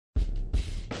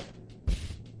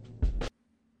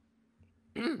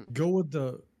Go with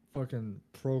the fucking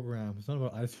program. It's not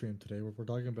about ice cream today. We're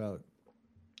talking about.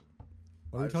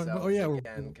 What are we talking about? Oh Ourselves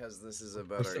yeah, again, because this is we're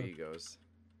about our so, egos.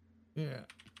 yeah.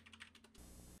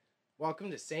 Welcome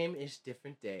to Same Ish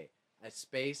Different Day, a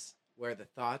space where the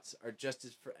thoughts are just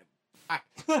as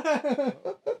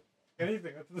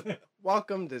Anything.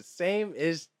 Welcome to Same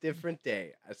Ish Different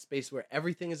Day, a space where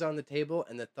everything is on the table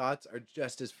and the thoughts are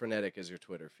just as frenetic as your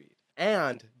Twitter feed.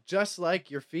 And just like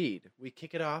your feed, we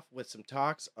kick it off with some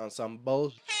talks on some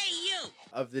bullshit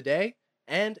of the day,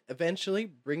 and eventually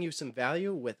bring you some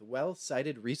value with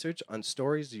well-cited research on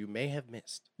stories you may have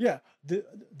missed. Yeah,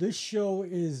 this show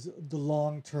is the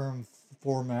long-term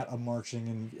format of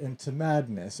marching into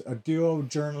madness. A duo of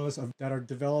journalists that are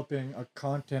developing a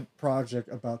content project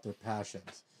about their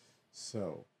passions.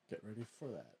 So get ready for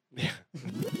that.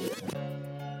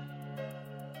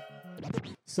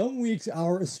 Some weeks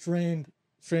our strange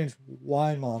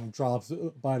wine mom drops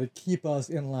by to keep us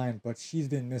in line, but she's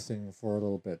been missing for a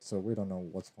little bit, so we don't know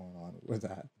what's going on with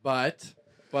that. But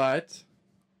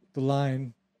The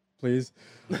line, please.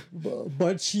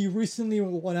 But she recently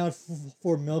went out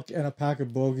for milk and a pack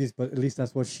of bogeys, but at least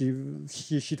that's what she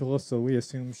told us, so we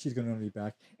assume she's going to be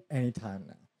back anytime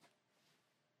now.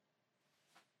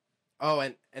 oh,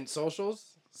 and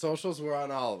socials were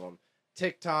on all of them.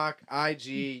 TikTok,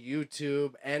 IG,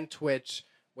 YouTube, and Twitch,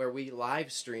 where we live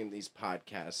stream these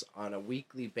podcasts on a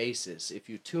weekly basis. If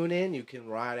you tune in, you can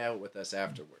ride out with us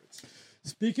afterwards.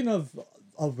 Speaking of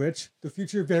which, the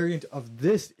future variant of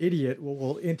this idiot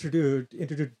will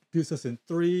introduce us in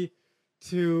 3,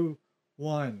 2,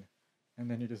 1,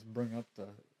 and then you just bring up the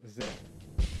zip.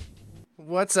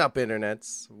 What's up,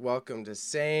 internets? Welcome to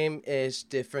Same Ish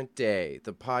Different Day,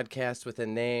 the podcast with a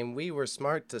name we were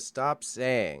smart to stop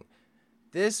saying.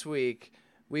 This week,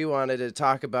 we wanted to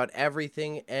talk about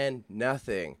everything and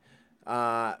nothing.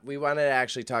 We wanted to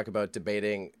actually talk about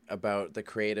debating about the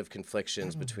creative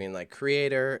conflictions between like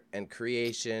creator and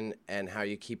creation and how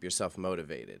you keep yourself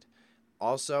motivated.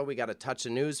 Also, we got a touch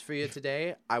of news for you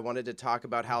today. I wanted to talk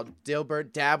about how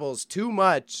Dilbert dabbles too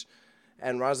much.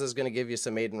 And Raza's going to give you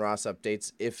some Aiden Ross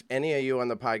updates. If any of you on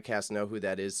the podcast know who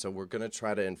that is, so we're going to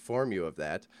try to inform you of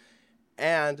that.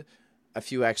 And a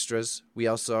few extras. We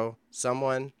also,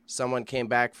 someone came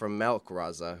back from Milk,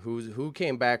 Raza. Who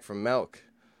came back from Milk?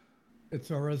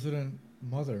 It's our resident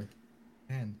mother,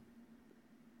 Anne.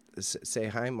 Say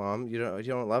hi, Mom. You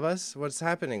don't love us? What's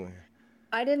happening?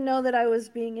 I didn't know that I was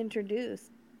being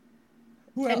introduced.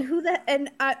 Well,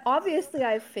 Obviously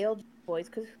I failed, boys,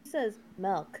 because who says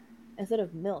milk instead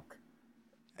of milk?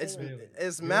 It's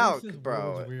Bailey's Milk, words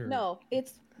bro. weird. No,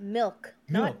 it's milk,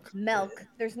 Milk. not milk.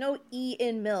 There's no E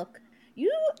in milk.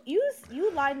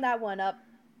 You lined that one up.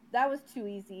 That was too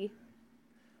easy.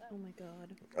 Oh my god.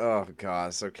 Oh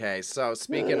gosh. Okay. So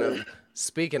speaking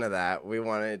of that, we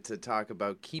wanted to talk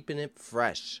about keeping it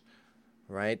fresh,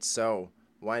 right? So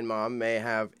Wine Mom may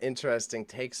have interesting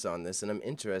takes on this, and I'm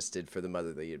interested for the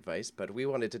motherly advice. But we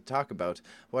wanted to talk about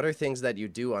what are things that you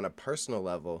do on a personal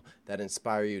level that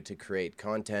inspire you to create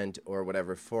content or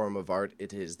whatever form of art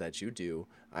it is that you do,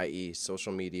 i.e.,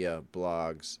 social media,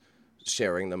 blogs,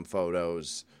 sharing them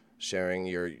photos, sharing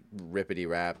your rippity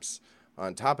raps.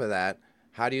 On top of that,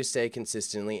 how do you stay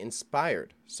consistently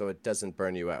inspired so it doesn't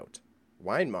burn you out?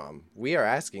 Wine Mom, we are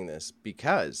asking this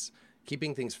because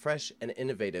keeping things fresh and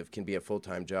innovative can be a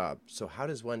full-time job. So how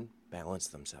does one balance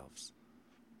themselves?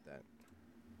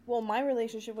 Well, my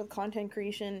relationship with content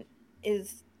creation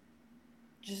is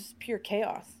just pure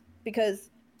chaos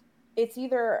because it's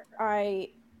either I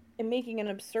am making an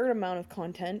absurd amount of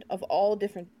content of all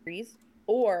different degrees,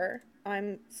 or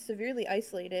I'm severely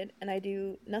isolated and I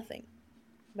do nothing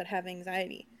but have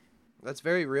anxiety. That's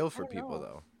very real for I don't people,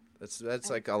 know. though. That's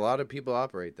like a lot of people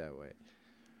operate that way.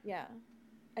 Yeah.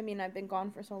 I mean, I've been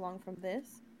gone for so long from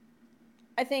this.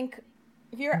 I think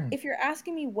if you're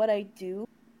asking me what I do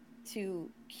to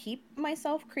keep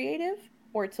myself creative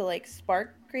or to like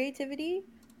spark creativity,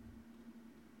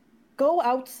 go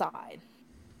outside.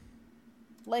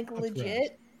 Like That's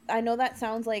legit. I know that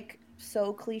sounds like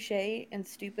so cliche and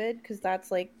stupid because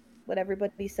that's like what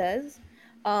everybody says.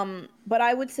 But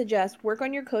I would suggest work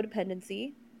on your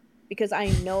codependency because I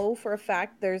know for a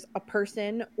fact there's a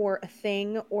person or a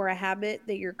thing or a habit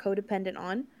that you're codependent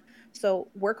on. So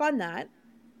work on that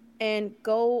and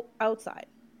go outside.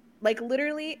 Like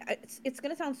literally, it's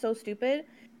gonna sound so stupid.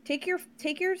 Take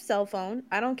your cell phone.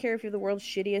 I don't care if you're the world's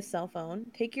shittiest cell phone.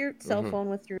 Take your cell phone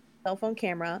with your cell phone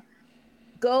camera.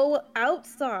 Go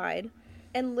outside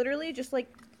and literally just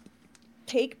like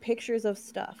take pictures of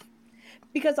stuff.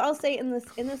 Because I'll say in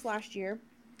this last year,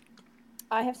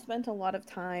 I have spent a lot of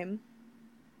time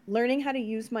learning how to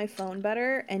use my phone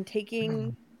better and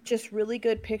taking just really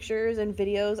good pictures and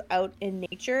videos out in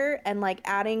nature and like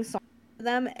adding songs to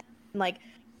them and like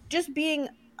just being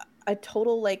a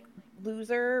total like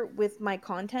loser with my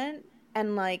content,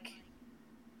 and like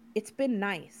it's been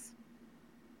nice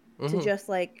to Mm-hmm. just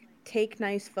like take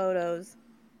nice photos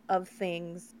of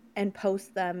things and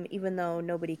post them even though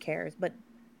nobody cares, but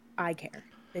I care.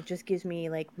 It just gives me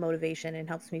like motivation and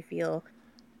helps me feel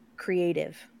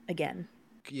creative again.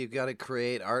 You got to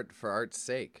create art for art's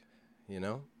sake, you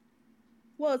know?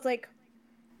 Well, it's like,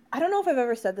 I don't know if I've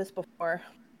ever said this before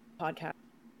podcast,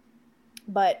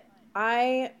 but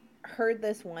I heard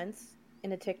this once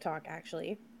in a TikTok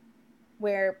actually,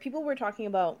 where people were talking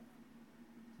about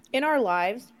in our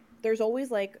lives, there's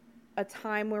always like a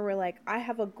time where we're like, I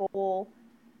have a goal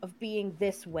of being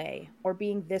this way or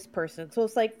being this person. So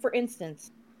it's like, for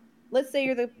instance, let's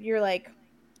say you're like,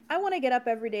 I want to get up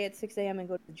every day at 6 a.m. and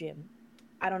go to the gym.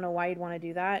 I don't know why you'd want to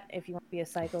do that. If you want to be a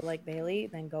psycho like Bailey,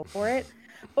 then go for it.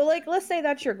 But like, let's say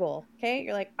that's your goal. Okay.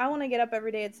 You're like, I want to get up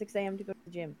every day at 6 a.m. to go to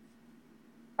the gym.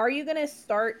 Are you going to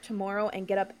start tomorrow and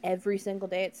get up every single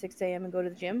day at 6 a.m. and go to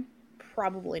the gym?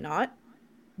 Probably not.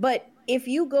 But if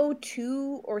you go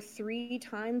 2 or 3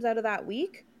 times out of that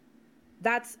week,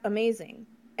 that's amazing.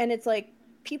 And it's like,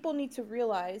 people need to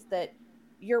realize that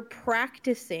you're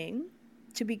practicing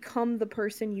to become the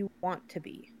person you want to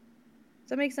be. Does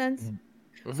that make sense? So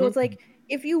Mm-hmm. it's like,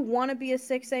 if you want to be a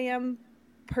 6 a.m.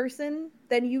 person,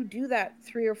 then you do that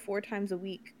 3 or 4 times a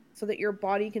week so that your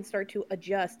body can start to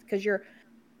adjust because you're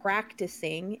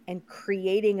practicing and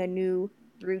creating a new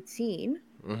routine.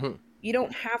 Mm-hmm. You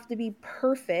don't have to be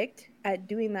perfect at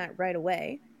doing that right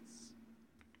away.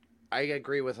 I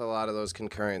agree with a lot of those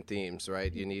concurrent themes,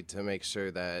 right? You need to make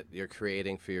sure that you're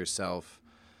creating for yourself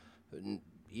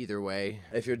either way.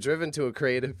 If you're driven to a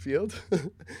creative field,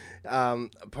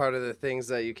 part of the things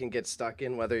that you can get stuck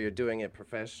in, whether you're doing it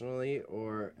professionally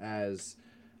or as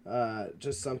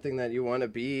just something that you want to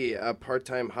be a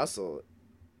part-time hustle.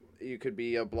 You could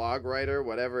be a blog writer,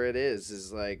 whatever it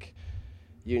is like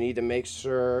you need to make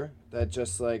sure that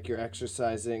just like you're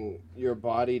exercising your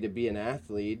body to be an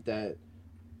athlete, that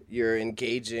you're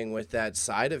engaging with that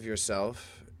side of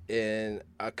yourself in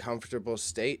a comfortable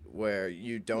state where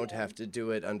you don't have to do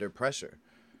it under pressure.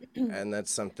 And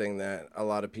that's something that a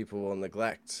lot of people will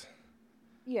neglect.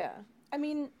 Yeah. I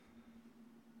mean,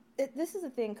 this is a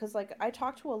thing because like I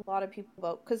talk to a lot of people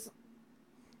about, because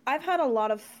I've had a lot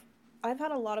of I've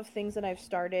had a lot of things that I've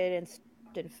started and stopped,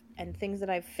 and things that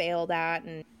I've failed at,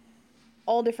 and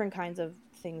all different kinds of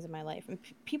things in my life. And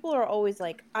people are always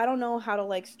like, I don't know how to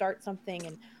like start something,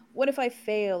 and what if I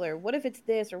fail, or what if it's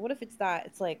this, or what if it's that.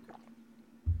 It's like,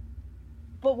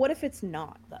 but what if it's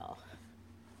not though?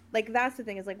 Like, that's the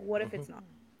thing, is like, what if Mm-hmm. it's not?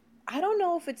 I don't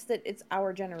know if it's that it's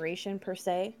our generation per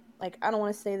se. Like, I don't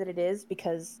want to say that it is,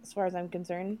 because as far as I'm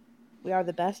concerned, we are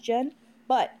the best gen.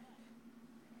 But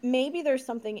maybe there's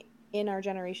something in our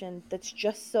generation that's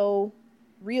just so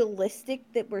realistic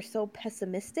that we're so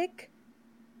pessimistic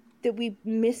that we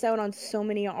miss out on so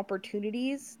many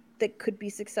opportunities that could be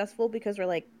successful, because we're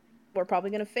like, we're probably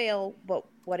going to fail, but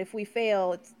what if we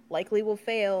fail? It's likely we'll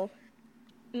fail.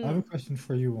 I have a question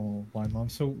for you, my mom.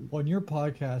 So when your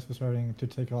podcast was starting to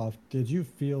take off, did you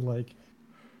feel like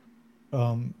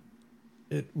um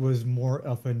it was more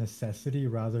of a necessity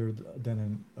rather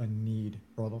than a need,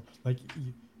 or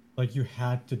like you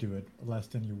had to do it less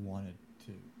than you wanted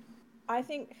to? I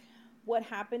think what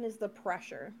happened is the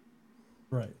pressure,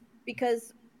 Right.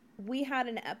 because we had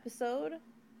an episode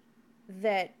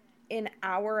that, in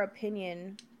our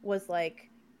opinion, was like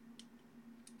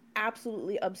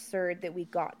absolutely absurd that we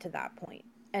got to that point.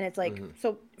 And it's like, Mm-hmm.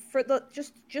 so for the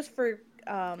just for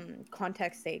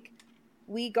context sake,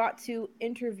 we got to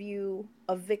interview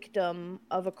a victim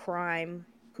of a crime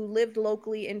who lived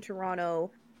locally in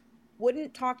Toronto,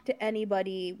 wouldn't talk to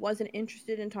anybody, wasn't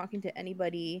interested in talking to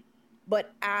anybody,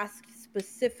 but asked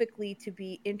specifically to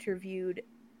be interviewed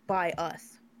by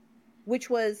us, which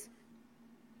was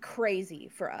crazy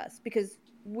for us because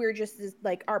we're just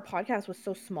like, our podcast was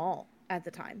so small at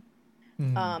the time.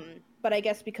 Mm. But I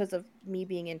guess because of me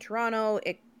being in Toronto,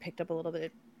 it picked up a little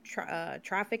bit of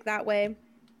traffic that way.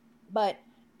 But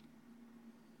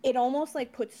it almost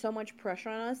like put so much pressure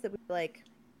on us that we were like,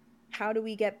 how do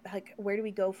we get, like, where do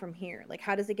we go from here? Like,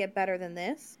 how does it get better than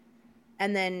this?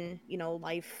 And then,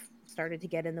 life started to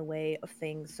get in the way of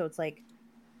things. So it's like,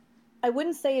 I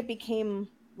wouldn't say it became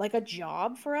like a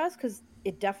job for us, because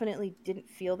it definitely didn't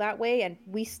feel that way. And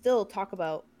we still talk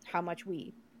about how much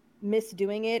we miss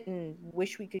doing it and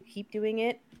wish we could keep doing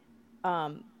it.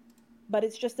 Um, but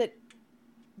it's just that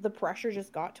the pressure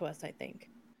just got to us, I think.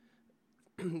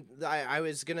 I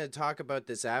was gonna talk about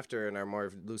this after in our more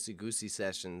loosey goosey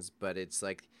sessions, but it's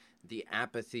like the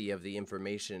apathy of the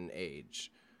information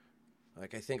age.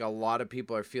 Like, I think a lot of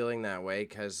people are feeling that way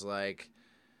because, like,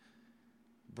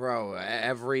 bro,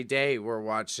 every day we're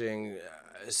watching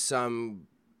some.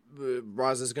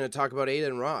 Roz is going to talk about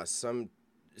Aiden Ross, some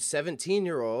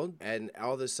 17-year-old, and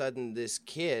all of a sudden this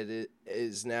kid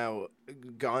is now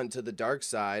gone to the dark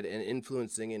side and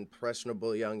influencing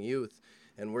impressionable young youth,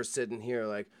 and we're sitting here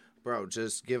like, bro,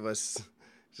 just give us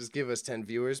 10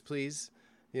 viewers, please.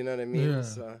 You know what I mean? Yeah.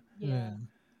 So Yeah.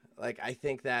 like, I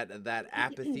think that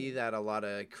apathy that a lot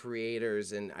of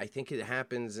creators, and I think it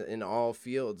happens in all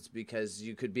fields, because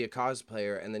you could be a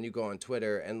cosplayer and then you go on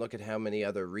Twitter and look at how many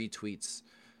other retweets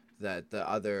that the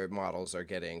other models are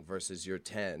getting versus your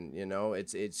 10. You know,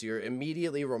 it's you're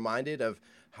immediately reminded of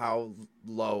how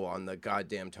low on the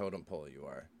goddamn totem pole you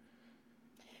are.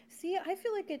 See, I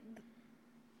feel like it,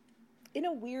 in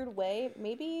a weird way,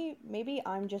 maybe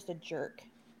I'm just a jerk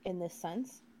in this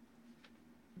sense.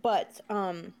 But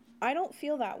I don't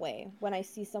feel that way when I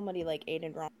see somebody like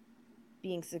Aiden Ross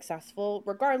being successful,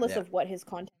 regardless Yeah. of what his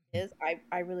content is.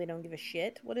 I really don't give a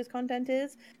shit what his content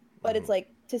is. But it's Mhm. like,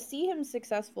 to see him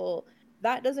successful,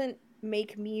 that doesn't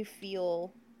make me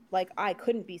feel like I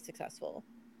couldn't be successful.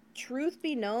 Truth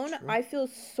be known, True. I feel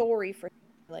sorry for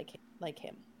like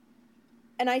him.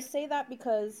 And I say that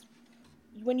because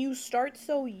when you start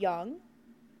so young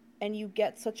and you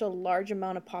get such a large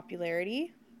amount of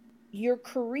popularity, your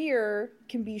career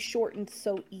can be shortened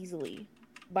so easily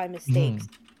by mistakes,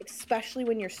 especially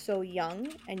when you're so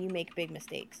young and you make big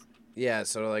mistakes. Yeah,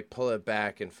 so to like pull it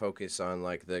back and focus on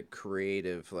like the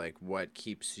creative, like what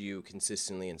keeps you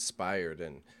consistently inspired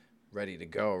and ready to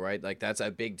go, right? Like that's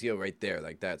a big deal right there,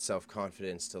 like that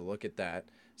self-confidence to look at that.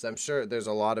 So I'm sure there's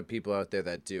a lot of people out there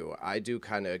that do. I do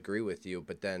kind of agree with you,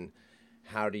 but then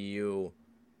how do you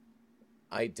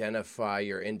identify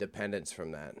your independence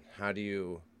from that? How do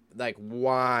you, like,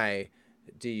 why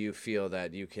do you feel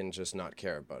that you can just not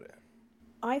care about it?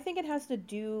 I think it has to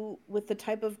do with the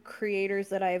type of creators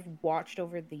that I've watched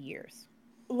over the years.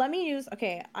 Let me use,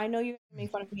 okay, I know you're going to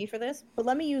make fun of me for this, but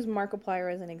let me use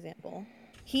Markiplier as an example.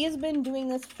 He has been doing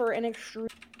this for an extreme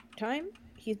time.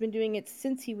 He's been doing it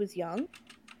since he was young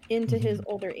into his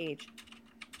older age.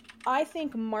 I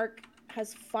think Mark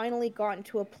has finally gotten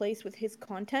to a place with his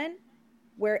content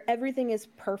where everything is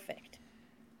perfect.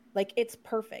 Like, it's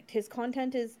perfect. His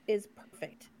content is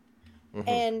perfect.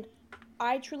 And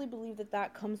I truly believe that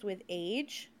that comes with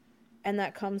age, and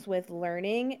that comes with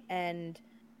learning, and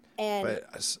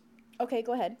But okay,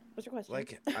 go ahead. What's your question?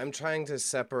 like, I'm trying to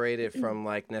separate it from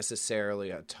like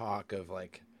necessarily a talk of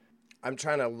like, I'm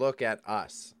trying to look at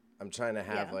us. I'm trying to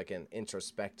have Yeah. like an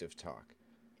introspective talk,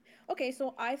 Okay,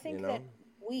 so I you think know? that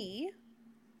we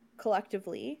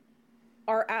collectively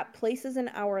are at places in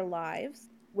our lives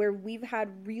where we've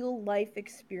had real life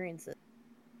experiences.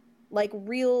 Like,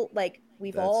 real, like,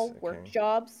 we've That's all worked okay.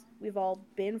 jobs, we've all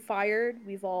been fired,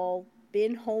 we've all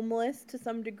been homeless to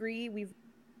some degree, we've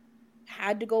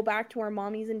had to go back to our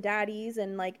mommies and daddies,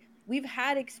 and like, we've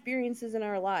had experiences in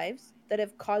our lives that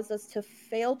have caused us to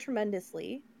fail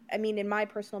tremendously. I mean, in my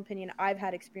personal opinion, I've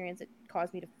had experience that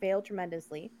caused me to fail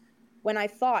tremendously. When I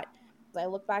thought, as I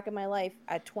look back at my life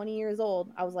at 20 years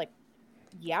old, I was like,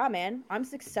 yeah, man, I'm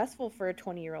successful for a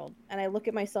 20-year-old. And I look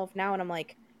at myself now and I'm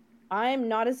like, I'm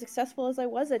not as successful as I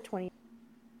was at 20.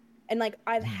 And like,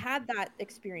 I've had that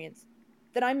experience,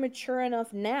 that I'm mature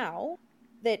enough now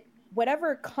that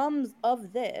whatever comes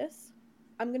of this,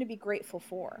 I'm going to be grateful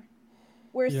for.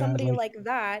 Whereas Yeah, somebody like like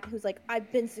that, who's like,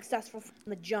 I've been successful from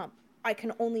the jump, I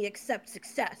can only accept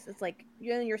success. It's like,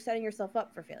 you're setting yourself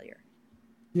up for failure.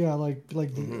 yeah,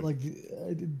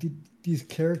 Mm-hmm. these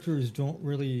characters don't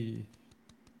really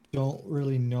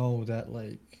know that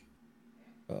like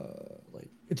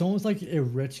it's almost like a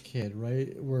rich kid,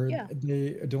 right? Where Yeah.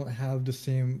 they don't have the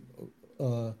same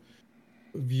uh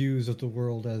views of the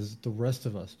world as the rest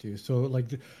of us do. So like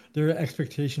their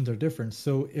expectations are different.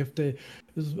 So if they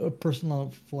there's a person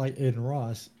like Aiden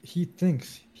Ross, he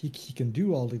thinks he can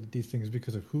do all these things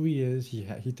because of who he is. He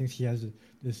thinks he has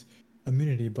this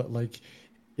immunity, but like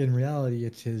in reality,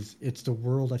 it's the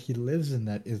world that he lives in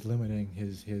that is limiting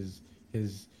his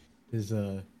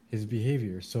his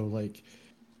behavior. So like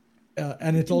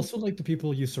and it's also like the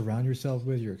people you surround yourself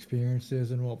with, your experiences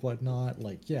and whatnot.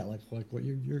 Like yeah, like what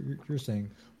you're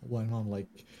saying, when on like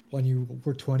when you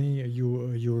were 20,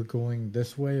 you were going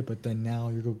this way, but then now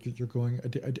you're going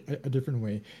a different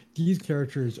way. These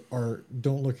characters are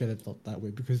don't look at it that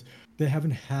way because they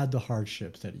haven't had the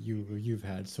hardships that you've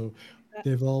had. So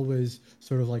they've always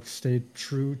sort of like stayed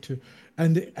true to,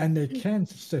 and they can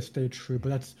stay true, but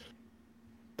that's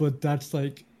but that's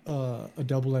like a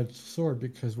double-edged sword,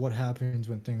 because what happens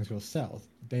when things go south?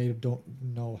 They don't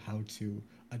know how to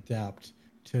adapt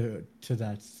to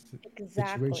that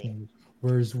Exactly. situation,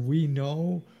 whereas we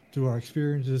know through our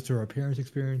experiences, through our parents'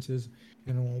 experiences,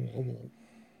 and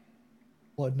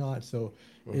whatnot. So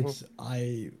Hmm.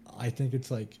 I think it's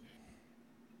like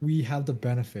we have the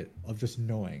benefit of just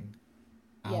knowing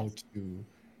how Yes. to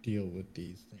deal with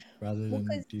these things rather Well, than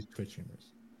because these twitchers.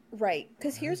 right,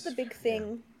 because here's the That's big yeah.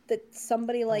 thing that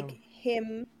somebody like Um,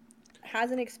 him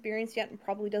hasn't experienced yet and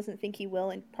probably doesn't think he will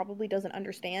and probably doesn't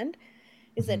understand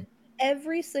is Hmm. that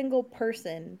every single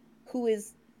person who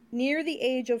is near the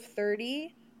age of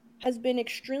 30 has been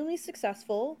extremely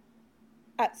successful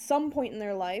at some point in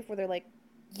their life where they're like,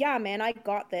 yeah, man, I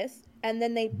got this. And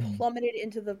then they Hmm. plummeted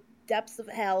into the depths of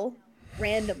hell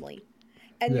randomly.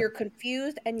 And Yeah. you're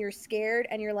confused and you're scared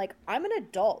and you're like, I'm an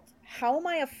adult. How am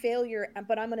I a failure?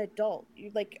 But I'm an adult.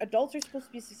 You like adults are supposed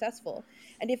to be successful.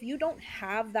 And if you don't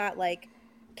have that like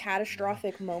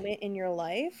catastrophic moment in your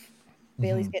life,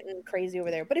 Bailey's Hmm. getting crazy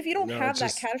over there. But if you don't no, have that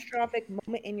just catastrophic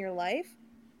moment in your life,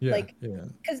 Yeah. like Yeah.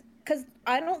 because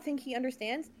I don't think he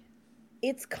understands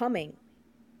it's coming.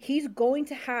 He's going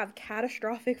to have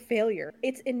catastrophic failure.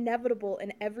 It's inevitable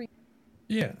in every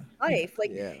Yeah. Yeah. life.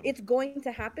 Like yeah. it's going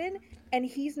to happen and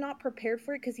he's not prepared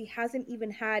for it because he hasn't even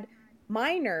had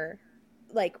minor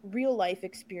like real life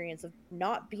experience of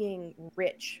not being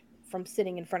rich from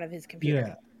sitting in front of his computer.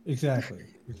 Yeah. Exactly.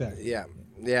 Exactly. Yeah,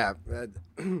 yeah.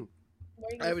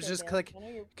 What are you I gonna was say, just Bailey? click I know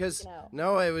you're because freaking out.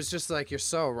 no, it was just like you're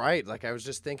so right. Like I was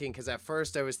just thinking because at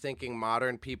first I was thinking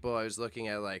modern people. I was looking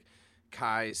at like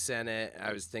Kai Senate.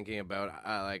 I was thinking about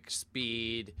like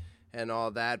speed and all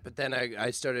that. But then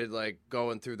I started like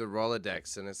going through the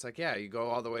Rolodex and it's like yeah, you go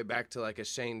all the way back to like a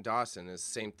Shane Dawson. It's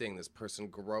the same thing. This person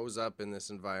grows up in this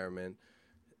environment,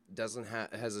 doesn't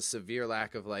has a severe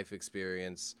lack of life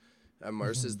experience,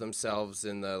 immerses Hmm. themselves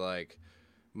in the like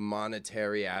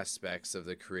monetary aspects of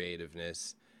the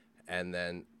creativeness, and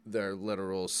then their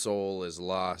literal soul is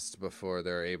lost before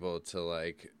they're able to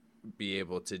like be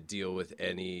able to deal with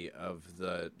any of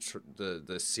the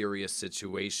serious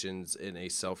situations in a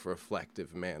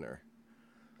self-reflective manner.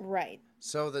 Right.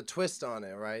 So the twist on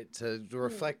it, right, to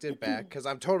reflect it back, because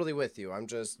I'm totally with you. I'm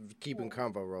just keeping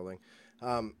convo rolling.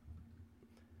 Um,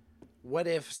 what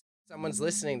if someone's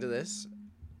listening to this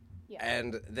Yeah.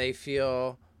 and they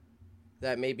feel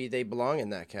that maybe they belong in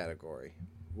that category?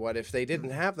 What if they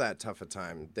didn't have that tough a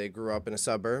time? They grew up in a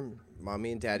suburb,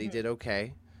 mommy and daddy Mhm. did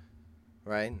okay,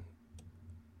 right?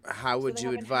 How So would they you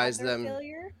haven't had advise their them?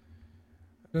 failure?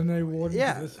 Then they wouldn't be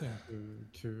Yeah, listening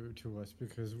to us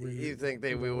because you think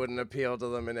we we don't. wouldn't appeal to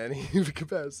them in any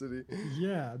capacity?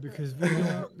 Yeah, because we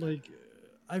don't like.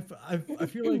 I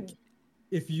feel like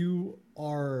if you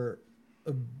are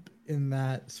a, in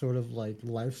that sort of like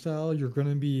lifestyle, you're going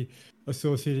to be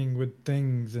associating with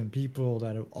things and people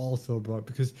that have also brought,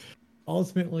 because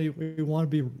ultimately we want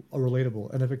to be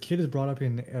relatable. And if a kid is brought up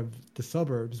in the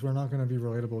suburbs, we're not going to be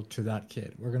relatable to that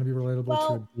kid. We're going to be relatable to a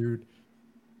Well, dude.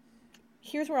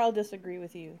 here's where I'll disagree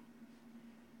with you.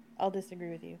 I'll disagree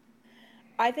with you.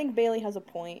 I think Bailey has a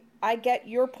point. I get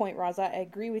your point, Raza. I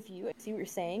agree with you. I see what you're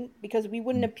saying because we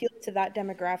wouldn't appeal to that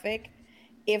demographic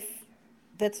if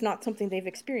that's not something they've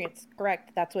experienced.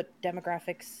 Correct. That's what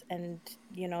demographics and,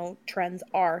 trends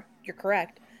are. You're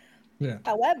correct. Yeah.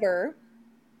 However,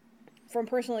 from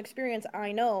personal experience,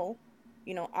 I know,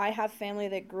 I have family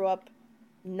that grew up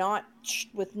not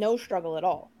with no struggle at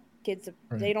all. Kids,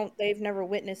 Right. they've never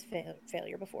witnessed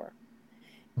failure before.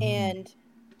 Hmm. And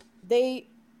they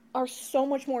are so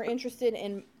much more interested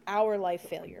in our life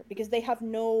failure because they have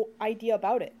no idea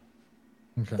about it.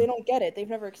 Okay. They don't get it. They've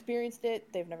never experienced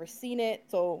it. They've never seen it.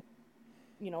 So,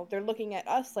 they're looking at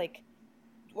us like,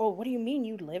 well, what do you mean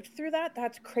you lived through that?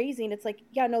 That's crazy. And it's like,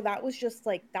 yeah, no, that was just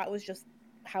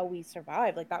how we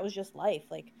survived. Like, that was just life.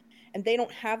 Like, and they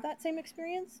don't have that same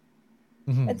experience.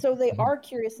 Hmm. And so they Hmm. are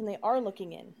curious and they are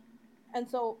looking in. And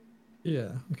so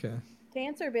Yeah. Okay. to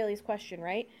answer Bailey's question,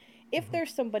 right? If Mhm.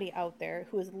 there's somebody out there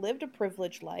who has lived a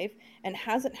privileged life and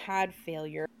hasn't had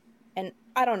failure, and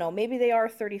I don't know, maybe they are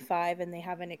 35 and they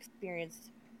haven't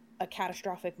experienced a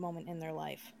catastrophic moment in their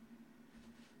life.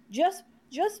 Just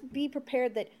just be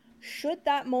prepared that should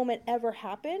that moment ever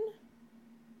happen,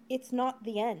 it's not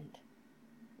the end,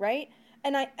 right?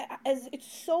 And as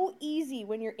it's so easy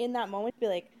when you're in that moment to be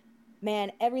like,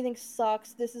 man, everything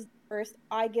sucks. This is the worst.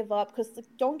 I give up. Because like,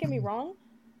 don't get me wrong,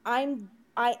 I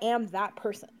am that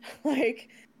person. Like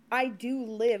I do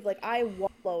live like I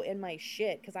wallow in my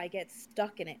shit because I get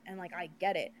stuck in it and like I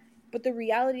get it. But the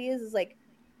reality is like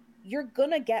you're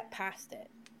gonna get past it.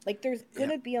 Like there's Yeah,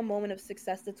 gonna be a moment of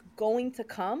success that's going to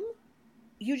come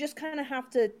you just kind of have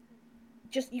to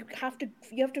you have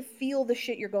to feel the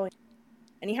shit you're going,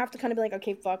 and you have to kind of be like,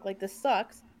 okay, fuck, like this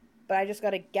sucks, but I just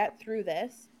got to get through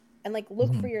this and like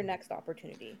look for your next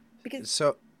opportunity, because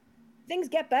So things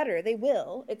get better. They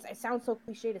will. It sounds so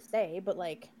cliche to say, but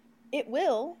like it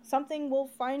will. Something will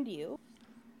find you.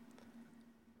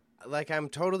 like I'm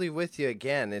totally with you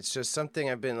again. It's just something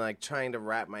I've been like trying to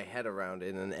wrap my head around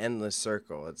in an endless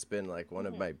circle. It's been like one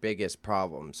of my biggest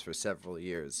problems for several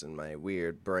years in my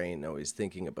weird brain, always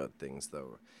thinking about things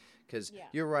though. Because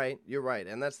you're right,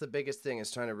 and that's the biggest thing,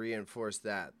 is trying to reinforce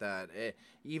that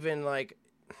even like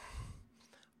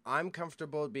I'm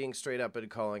comfortable being straight up and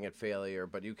calling it failure,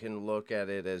 but you can look at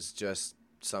it as just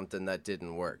something that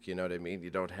didn't work. You know what I mean?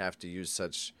 You don't have to use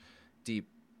such you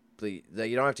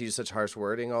don't have to use such harsh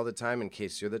wording all the time in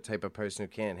case you're the type of person who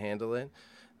can't handle it.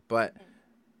 But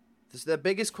the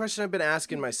biggest question I've been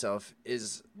asking myself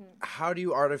is, how do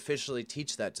you artificially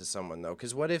teach that to someone, though?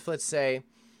 Because what if, let's say,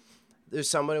 there's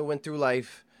someone who went through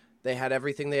life, they had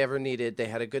everything they ever needed, they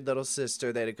had a good little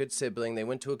sister, they had a good sibling, they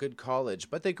went to a good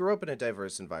college, but they grew up in a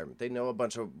diverse environment. They know a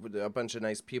bunch of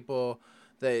nice people.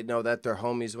 They know that their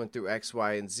homies went through X,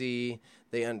 Y, and Z.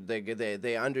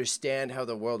 They understand how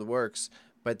the world works,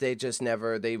 but they just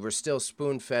never, they were still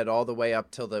spoon-fed all the way up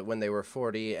till when they were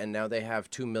 40, and now they have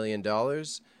 $2 million,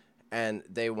 and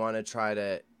they want to try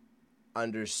to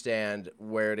understand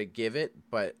where to give it,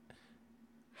 but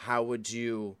how would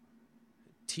you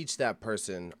teach that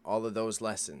person all of those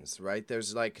lessons, right?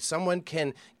 There's like, someone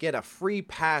can get a free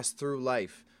pass through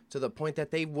life to the point that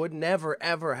they would never,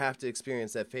 ever have to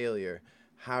experience that failure.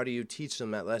 How do you teach them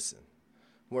that lesson?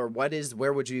 Where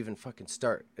would you even fucking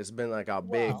start? It's been like a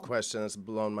big question that's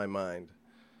blown my mind.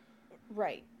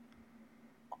 Right.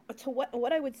 To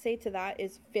what I would say to that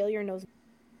is, failure knows.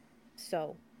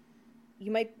 So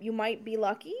you might be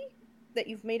lucky that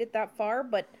you've made it that far,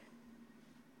 but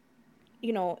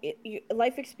you know,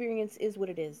 life experience is what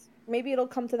it is. Maybe it'll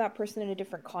come to that person in a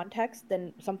different context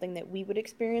than something that we would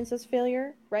experience as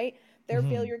failure, right? Their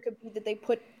failure could be that they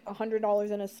put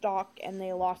 $100 in a stock and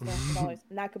they lost $100,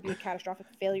 and that could be a catastrophic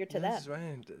failure to them. That's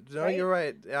right. No, right? You're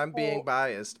right. I'm being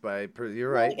biased by.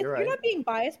 You're right. You're right. You're not being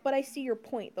biased, but I see your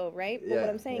point, though, right? But what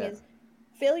I'm saying is,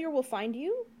 failure will find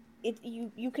you.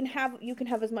 You can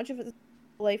have as much of a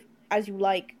life as you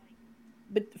like,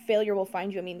 but failure will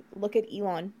find you. I mean, look at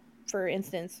Elon, for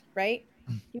instance, right?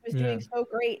 He was doing so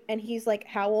great, and he's like,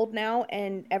 how old now?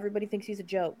 And everybody thinks he's a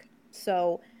joke.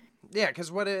 So. Yeah,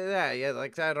 because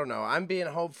like, I don't know. I'm being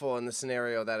hopeful in the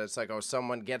scenario that it's like, oh,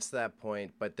 someone gets to that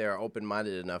point, but they're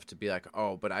open-minded enough to be like,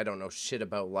 oh, but I don't know shit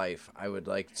about life. I would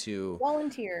like to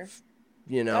volunteer.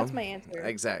 You know, that's my answer.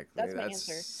 Exactly. That's my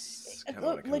answer.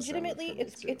 Legitimately,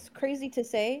 it's crazy to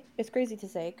say. It's crazy to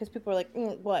say because people are like,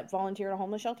 what? Volunteer at a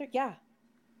homeless shelter? Yeah.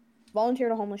 Volunteer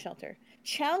at a homeless shelter.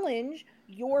 Challenge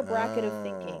your bracket of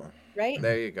thinking. Right.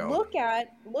 There you go. Look at.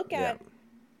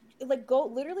 Like, go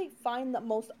literally find the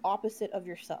most opposite of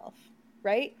yourself,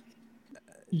 right?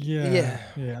 Yeah.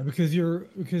 Because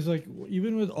like,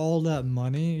 even with all that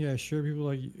money, sure, people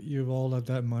like, you have all of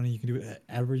that money, you can do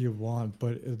whatever you want,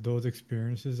 but those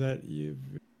experiences that you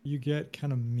get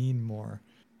kind of mean more,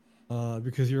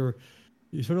 because you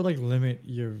sort of like limit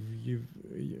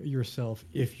yourself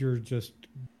if you're just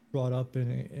brought up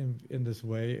in this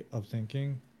way of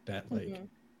thinking that like,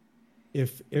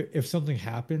 if something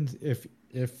happens,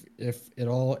 if it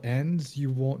all ends,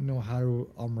 you won't know how to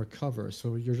recover.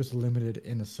 So you're just limited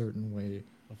in a certain way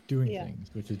of doing things,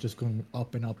 which is just going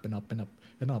up and up and up and up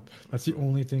and up. That's the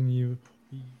only thing you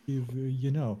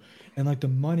know. And like the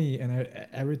money and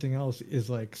everything else is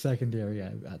like secondary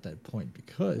at that point,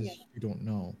 because you don't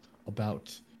know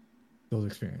about those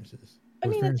experiences.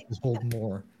 Those experiences hold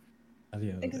more at the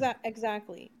end of the day.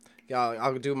 Exactly.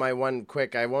 I'll do my one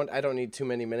quick. I don't need too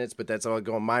many minutes, but that's all I'll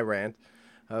go on my rant.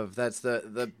 That's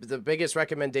the biggest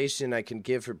recommendation I can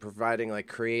give for providing like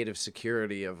creative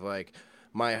security of like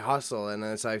my hustle. And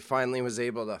as I finally was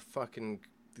able to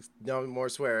no more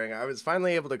swearing, I was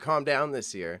finally able to calm down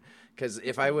this year, because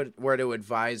if I were to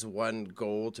advise one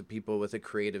goal to people with a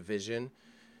creative vision,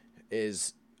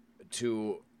 is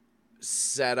to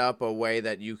set up a way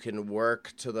that you can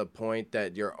work to the point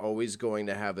that you're always going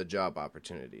to have a job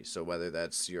opportunity. So whether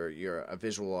that's you're a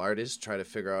visual artist, try to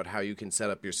figure out how you can set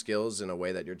up your skills in a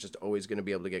way that you're just always going to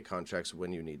be able to get contracts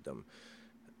when you need them.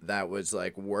 That was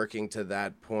like, working to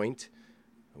that point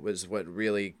was what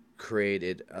really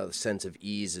created a sense of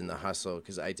ease in the hustle,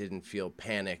 because I didn't feel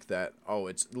panic that, oh,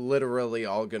 it's literally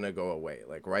all going to go away.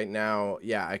 Like right now,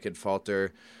 I could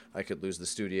falter. I could lose the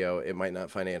studio. It might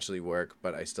not financially work,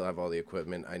 but I still have all the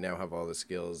equipment. I now have all the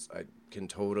skills. I can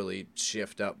totally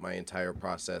shift up my entire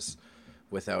process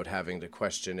without having to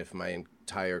question if my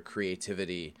entire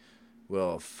creativity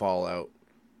will fall out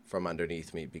from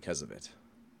underneath me because of it.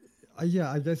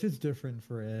 Yeah, I guess it's different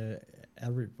for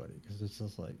everybody because it's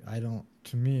just like I don't.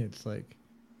 To me, it's like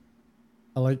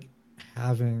I like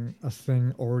having a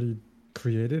thing already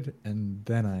created and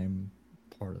then I'm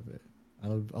part of it. I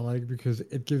like because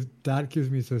gives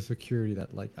me the security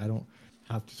that like I don't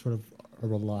have to sort of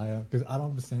rely on because I don't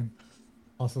have the same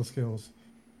hustle skills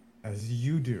as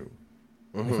you do.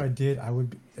 If I did, I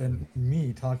would. And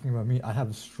me talking about me, I have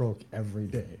a stroke every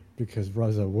day because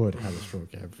Raza would have a stroke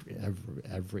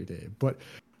every day. But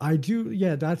I do.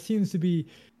 Yeah, that seems to be.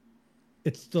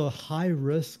 It's the high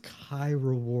risk, high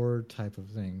reward type of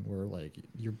thing where like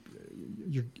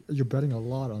you're betting a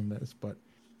lot on this, but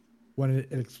when it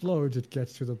explodes, it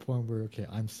gets to the point where okay,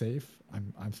 I'm safe,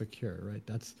 I'm secure, right?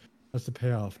 That's the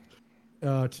payoff.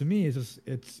 To me,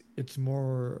 it's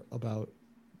more about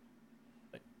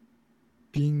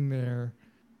being there,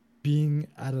 being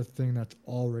at a thing that's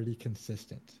already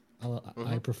consistent.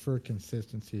 I prefer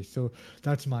consistency, so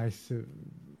that's my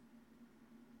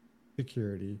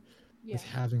security Yeah. is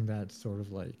having that sort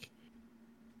of like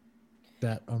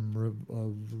that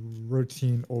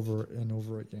routine over and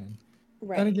over again. And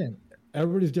Right. again,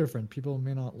 everybody's different. People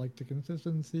may not like the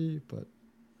consistency, but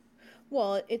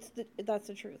Well, that's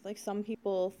the truth. Like some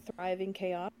people thrive in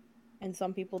chaos and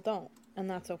some people don't, and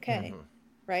that's yeah, okay. yeah.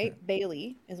 Right?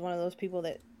 Bailey is one of those people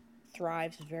that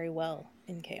thrives very well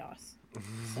in chaos.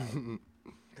 So,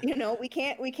 we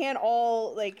can't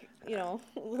all like,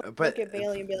 But look at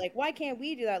Bailey and be like, "Why can't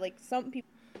we do that?" Like some people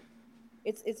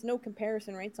it's no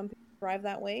comparison, right? Some people thrive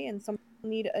that way and some people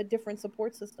need a different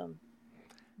support system.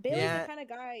 Bailey's the yeah, kind of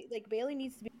guy like Bailey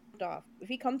needs to be punked off. If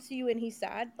he comes to you and he's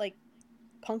sad, like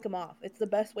punk him off. It's the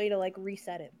best way to like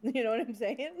reset him. You know what I'm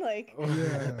saying? Like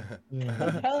Yeah, I'm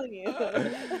yeah. telling you.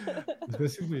 That's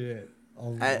basically it.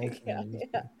 I, Yeah, Ultimately,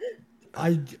 yeah.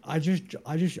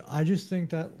 I just think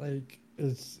that like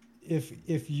it's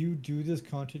if you do this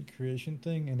content creation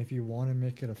thing and if you want to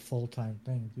make it a full-time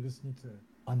thing, you just need to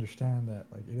understand that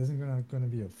like it isn't gonna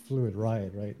be a fluid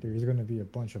ride, right? There's gonna be a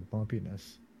bunch of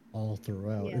bumpiness all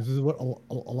throughout. Yeah. This is what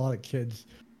a lot of kids.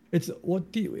 It's what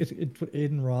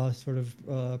Aiden Ross sort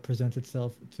of presents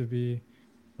itself to be.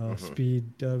 Speed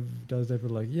does ever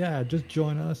like yeah, just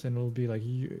join us and it'll be like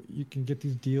you can get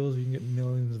these deals, you can get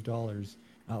millions of dollars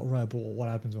outright. But what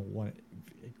happens when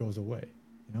it goes away?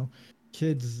 You know,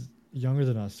 kids younger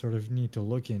than us sort of need to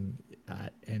look in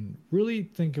at and really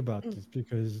think about Mm. this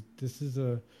because this is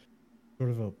a sort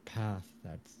of a path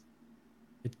that's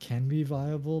it can be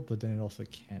viable, but then it also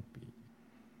can't be.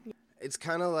 it's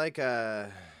kind of like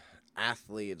a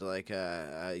athlete, like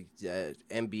a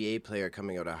NBA player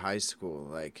coming out of high school.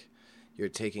 Like you're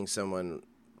taking someone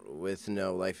with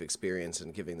no life experience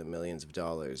and giving them millions of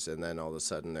dollars, and then all of a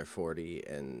sudden they're 40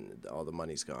 and all the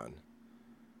money's gone.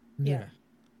 Yeah.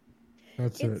 Yeah,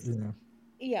 that's it. It's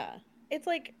yeah. It's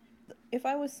like if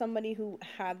I was somebody who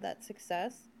had that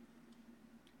success,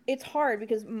 it's hard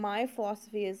because my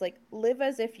philosophy is like live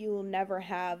as if you will never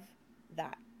have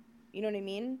that. You know what I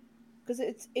mean? Because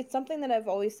it's something that I've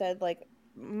always said. Like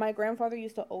my grandfather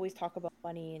used to always talk about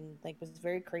money and like was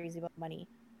very crazy about money.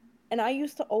 And I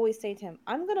used to always say to him,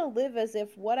 "I'm gonna live as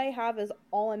if what I have is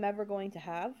all I'm ever going to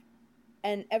have,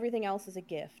 and everything else is a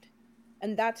gift."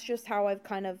 And that's just how I've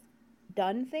kind of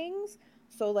done things.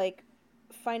 So like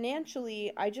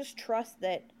financially, I just trust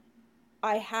that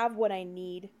I have what I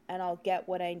need and I'll get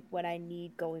what I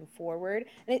need going forward.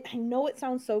 And I know it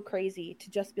sounds so crazy to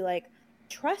just be like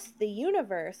trust the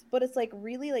universe, but it's like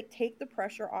really like take the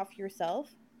pressure off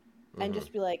yourself and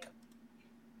just be like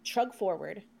chug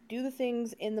forward. Do the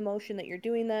things in the motion that you're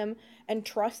doing them and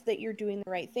trust that you're doing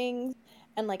the right things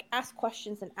and like ask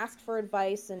questions and ask for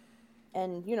advice and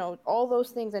all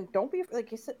those things and don't be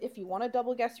like you said if you want to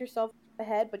double guess yourself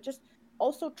ahead, but just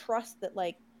also trust that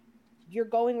like you're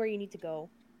going where you need to go.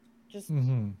 Just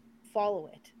Mm-hmm. follow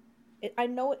it. I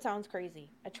know it sounds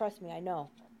crazy. I trust me, I know.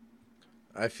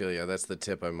 I feel you. That's the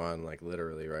tip I'm on, like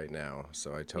literally right now.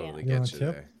 So I Yeah. totally You're on get you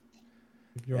tip. there.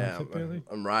 You're on Yeah, tip, Bailey.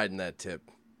 I'm riding that tip,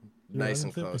 You're nice on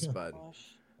and tip. close, Yeah. bud.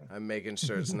 Gosh. I'm making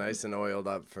sure it's nice and oiled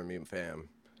up for me, fam.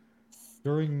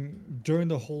 During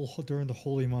the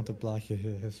holy month of Black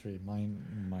History,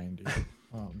 mind you.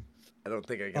 Um, I don't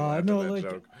think I can laugh at no, that like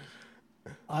joke.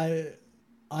 I,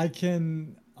 I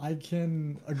can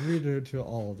agree to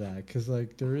all of that because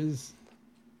like there is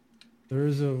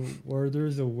a where there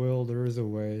is a will, there is a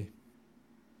way,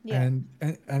 Yeah. and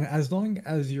as long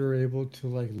as you're able to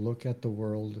like look at the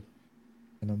world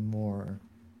in a more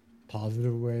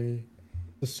positive way,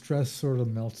 the stress sort of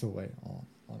melts away on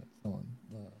its own.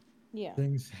 Yeah.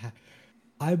 Things.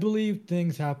 I believe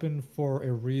things happen for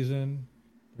a reason.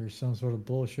 There's some sort of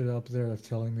bullshit up there that's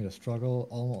telling me to struggle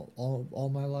all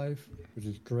my life, which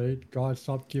is great. God,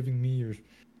 stop giving me your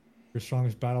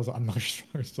strongest battles. I'm not your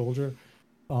strongest soldier.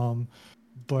 Um,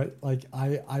 but like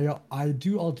I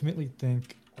do ultimately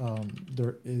think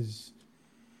there is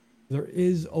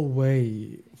a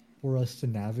way for us to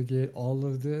navigate all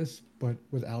of this, but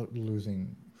without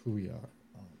losing who we are.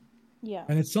 Um, Yeah.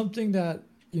 and it's something that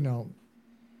you know,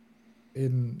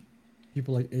 in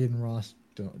people like Aiden Ross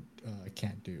don't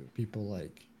can't do. People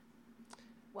like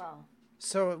Well,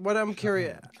 So what I'm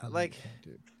curious, Chun-Li like, can't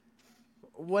do.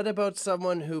 what about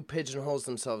someone who pigeonholes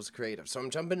themselves creative? So I'm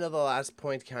jumping to the last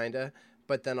point, kinda,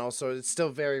 but then also it's still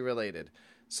very related.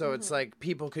 So it's like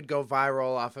people could go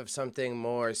viral off of something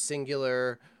more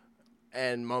singular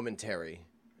and momentary,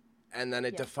 and then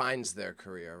it Yeah. defines their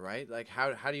career, right? Like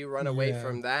how do you run away Yeah,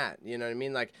 from that? You know what I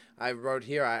mean? Like I wrote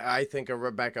here, I think of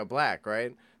Rebecca Black,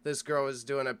 right? This girl was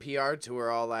doing a PR tour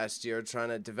all last year trying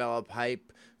to develop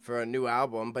hype for a new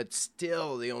album, but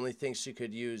still the only thing she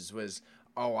could use was,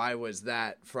 oh, I was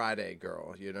that Friday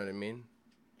girl. You know what I mean?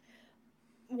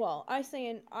 well, I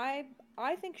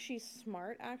think she's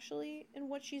smart actually in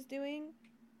what she's doing.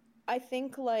 I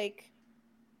think like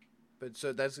But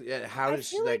so that's yeah, how I does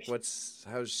she feel like like?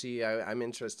 How's she? I'm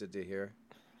interested to hear.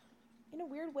 in a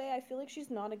weird way I feel like she's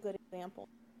not a good example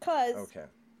cuz Okay.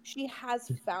 she has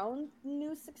found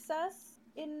new success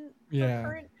in her yeah,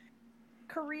 current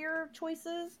career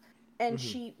choices, and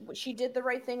Hmm. she did the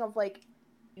right thing of like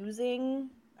using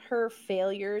her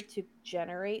failure to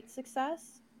generate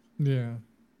success, yeah,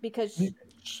 because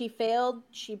she failed,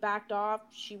 she backed off,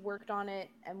 she worked on it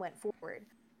and went forward.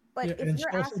 But yeah. if And she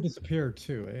you're also asking, disappeared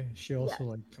too. Eh? She yeah, also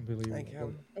like completely Okay.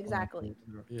 went off exactly.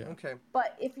 Yeah, Okay.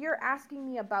 But if you're asking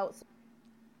me about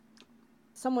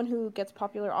someone who gets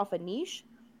popular off a niche,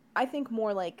 I think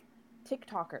more like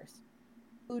TikTokers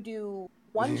who do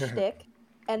one Yeah. shtick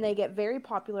and they get very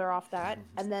popular off that,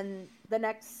 and then the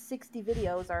next 60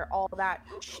 videos are all that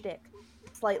shtick,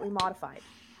 slightly modified.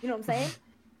 You know what I'm saying?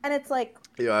 And it's like,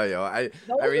 Yo. those I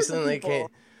are the recently came.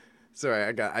 people.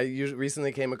 Sorry,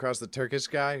 recently came across the Turkish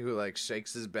guy who like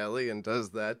shakes his belly and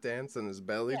does that dance, and his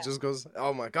belly Yeah. just goes,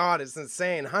 "Oh my god, it's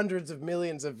insane! Hundreds of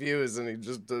millions of views," and he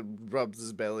just rubs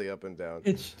his belly up and down.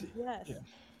 it's Yes. yeah,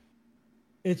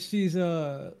 it's these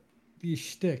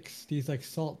shticks, these like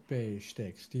Salt Bay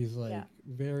shticks, these Yeah. like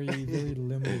very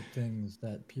limited things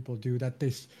that people do that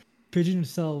pigeon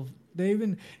themselves.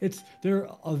 They're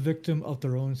a victim of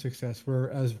their own success.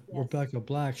 Whereas Yes. Rebecca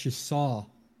Black, she saw,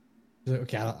 she's like,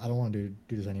 okay, I don't want to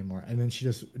do this anymore, and then she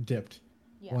just dipped,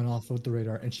 Yeah. went off with the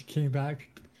radar, and she came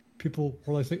back. People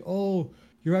were like, oh,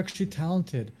 you're actually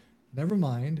talented. Never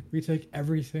mind, we take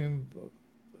everything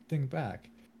thing back.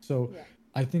 So Yeah.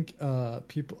 I think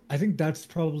that's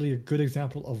probably a good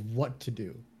example of what to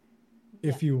do Yeah.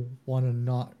 if you want to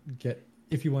not get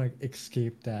if you want to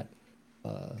escape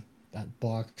uh that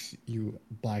box you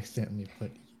by accidentally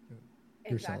put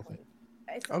yourself in. Exactly.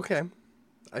 It's Okay,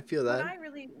 I feel what that. I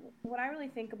really what I really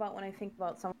think about when I think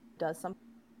about someone who does something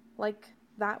like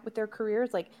that with their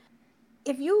careers, like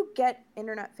if you get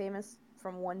internet famous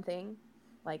from one thing,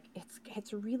 like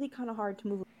it's really kind of hard to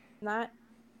move from that,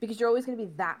 because you're always going to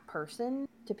be that person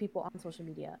to people on social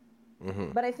media.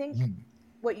 Mm-hmm. But I think Mhm.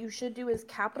 what you should do is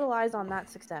capitalize on that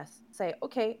success. Say,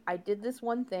 okay, I did this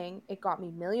one thing, it got me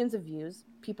millions of views,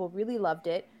 people really loved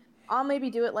it. I'll maybe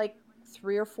do it like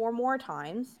 3 or 4 more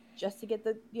times just to get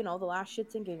the last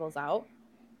shits and giggles out.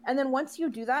 And then once you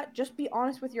do that, just be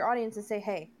honest with your audience and say,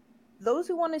 hey, those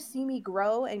who want to see me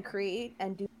grow and create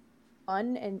and do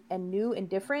fun and new and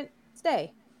different,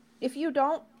 stay. If you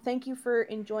don't, thank you for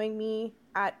enjoying me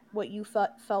at what you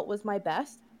felt was my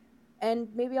best. And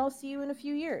maybe I'll see you in a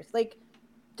few years. Like,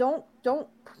 don't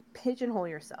pigeonhole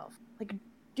yourself. Like,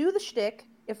 do the shtick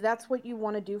if that's what you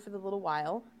want to do for the little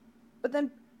while. But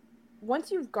then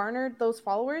once you've garnered those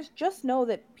followers, just know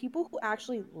that people who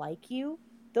actually like you,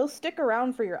 they'll stick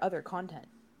around for your other content.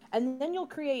 And then you'll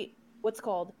create what's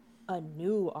called a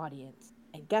new audience.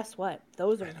 And guess what?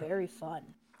 Those are very fun.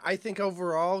 I think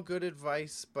overall good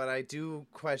advice, but I do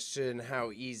question how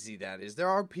easy that is. There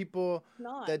are people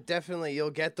Not. that definitely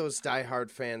you'll get those diehard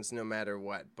fans no matter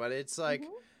what, but it's like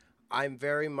Mm-hmm. I'm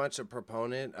very much a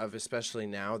proponent of, especially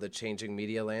now, the changing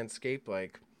media landscape.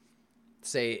 Like,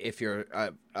 say if you're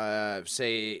a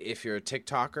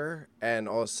TikToker and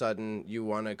all of a sudden you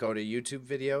want to go to YouTube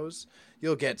videos,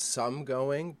 you'll get some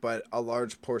going, but a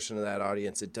large portion of that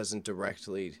audience, it doesn't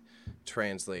directly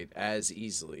translate as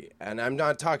easily. And I'm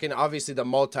not talking obviously the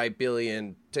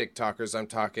multi-billion TikTokers. I'm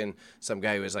talking some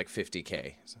guy who has like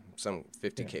 50K, some Yeah.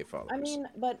 50K I followers. mean,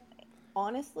 but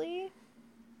honestly,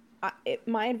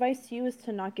 my advice to you is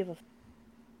to not give a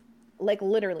like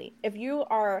literally. If you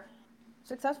are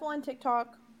successful on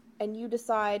TikTok and you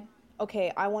decide,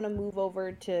 okay, I want to move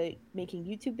over to making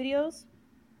YouTube videos,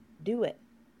 do it.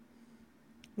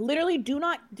 Literally, do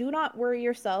not worry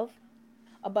yourself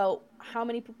about how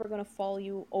many people are going to follow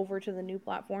you over to the new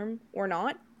platform or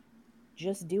not.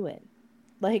 Just do it.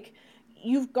 Like,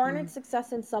 you've garnered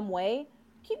success in some way.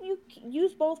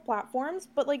 Use both platforms,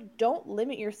 but like don't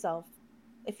limit yourself.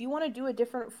 If you want to do a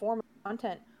different form of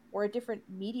content or a different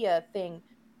media thing,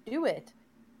 do it.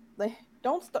 Like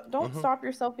don't stop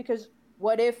yourself because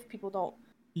what if people don't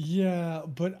Yeah,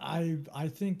 but I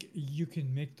think you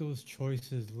can make those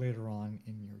choices later on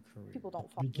in your career. people At don't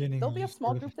the follow you. beginning, There'll be you a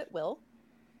small sort of group that will.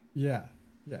 yeah,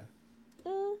 yeah.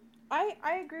 Mm,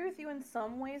 I agree with you in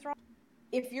some ways, Ron.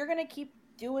 If you're gonna keep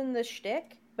doing the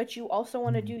shtick, but you also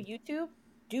want to Mm.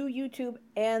 do YouTube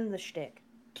and the shtick.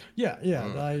 Yeah, yeah. You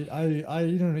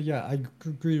know, yeah, I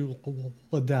agree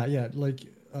with that. Yeah, like,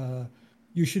 uh,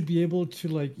 you should be able to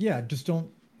like, yeah, just don't.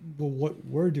 Well, what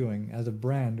we're doing as a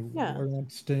brand, Yeah, we're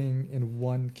not staying in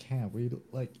one camp. We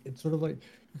like it's sort of like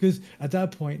because at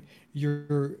that point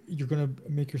you're gonna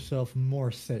make yourself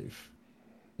more safe.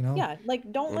 You know? yeah. Like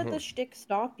don't let the shtick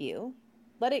stop you.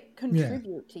 Let it Yeah.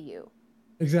 contribute to you.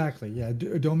 Exactly. Yeah.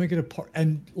 Don't make it a part.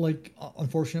 And like,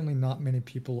 unfortunately, not many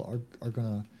people are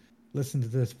gonna listen to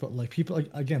this. But like people like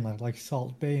again like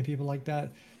Salt Bay and people like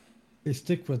that, they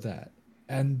stick with that,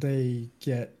 and they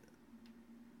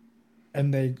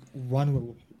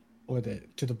run with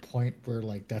it to the point where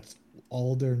like that's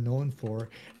all they're known for,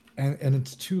 and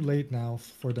it's too late now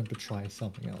for them to try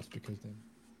something else because then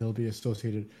they'll be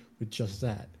associated with just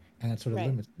that, and that sort of Right.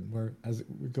 limits them. Whereas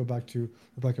we go back to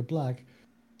Rebecca Black,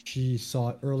 she saw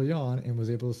it early on and was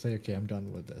able to say, "Okay, I'm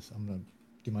done with this. I'm gonna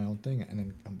do my own thing and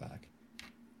then come back."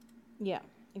 Yeah,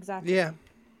 exactly. Yeah.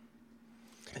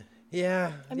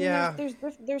 Yeah. I mean, Yeah.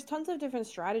 there's tons of different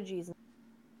strategies.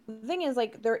 The thing is,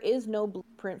 like, there is no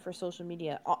blueprint for social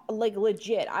media. Like,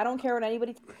 legit. I don't care what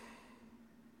anybody.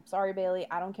 Sorry, Bailey.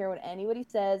 I don't care what anybody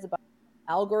says about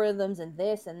algorithms and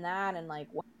this and that and like.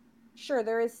 Sure,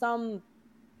 there is some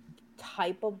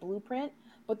type of blueprint,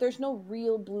 but there's no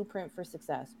real blueprint for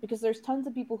success because there's tons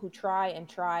of people who try and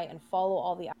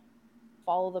follow the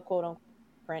quote unquote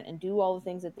print and do all the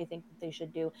things that they think that they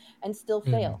should do and still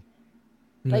Yeah. fail.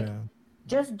 Like, Yeah.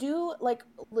 just do like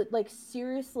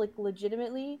serious, like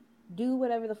legitimately do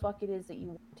whatever the fuck it is that you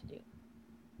want to do.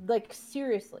 Like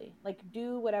seriously, like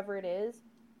do whatever it is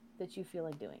that you feel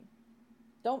like doing.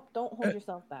 Don't hold Uh,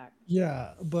 yourself back.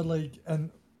 yeah, but like, and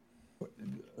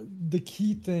the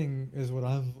key thing is what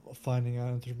I'm finding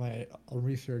out through my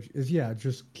research is yeah,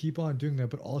 just keep on doing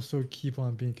that, but also keep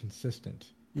on being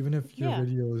consistent. Even if your Yeah.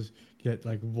 videos get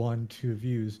like 1, 2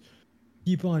 views,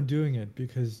 keep on doing it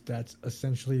because that's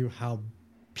essentially how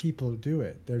people do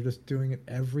it. They're just doing it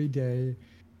every day.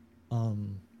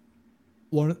 Um,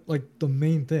 one like the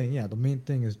main thing, yeah, the main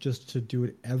thing is just to do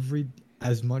it every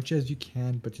as much as you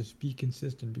can, but just be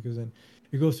consistent because then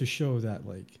it goes to show that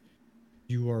like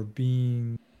you are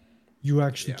being you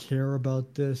actually Yeah. care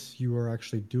about this, you are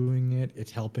actually doing it,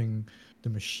 it's helping the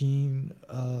machine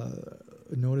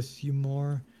notice you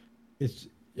more.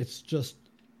 It's just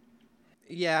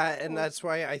Yeah, and that's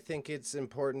why I think it's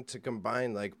important to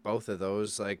combine like both of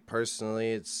those. Like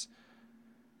personally, it's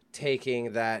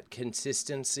taking that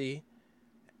consistency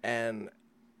and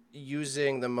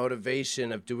using the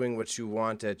motivation of doing what you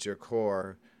want at your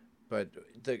core, but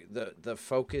the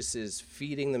focus is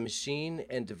feeding the machine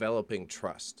and developing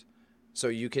trust. So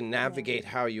you can Yeah. navigate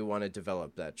how you want to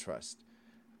develop that trust.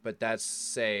 But that's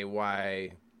say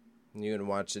why you can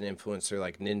watch an influencer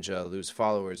like Ninja lose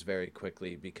followers very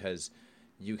quickly because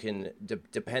you can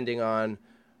depending on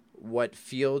what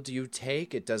field you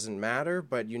take, it doesn't matter,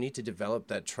 but you need to develop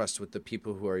that trust with the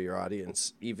people who are your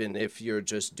audience, even if you're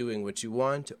just doing what you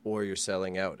want or you're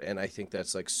selling out. And I think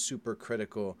that's like super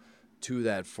critical to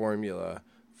that formula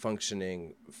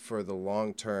functioning for the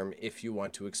long term if you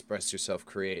want to express yourself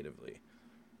creatively.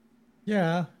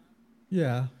 yeah,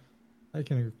 yeah, I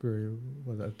can agree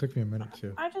with that. It took me a minute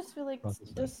to I just feel like process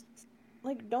that. just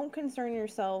like don't concern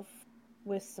yourself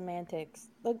with semantics.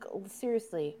 Like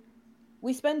seriously,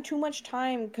 we spend too much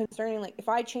time concerning like if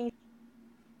I change,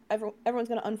 everyone's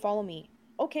gonna unfollow me.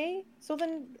 Okay, so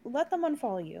then let them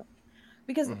unfollow you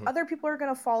because Mm-hmm. other people are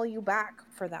gonna follow you back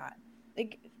for that.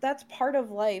 Like that's part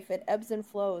of life. It ebbs and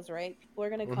flows, right? People are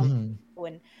gonna come Mm-hmm. Mhm.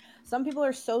 and some people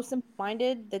are so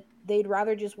simple-minded that they'd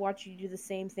rather just watch you do the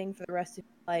same thing for the rest of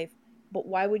your life. But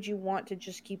why would you want to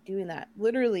just keep doing that?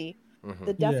 Literally, Mm-hmm.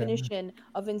 the Yeah. definition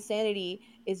of insanity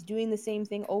is doing the same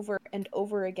thing over and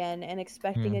over again and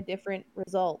expecting Mm. a different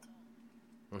result.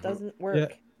 Doesn't Yeah,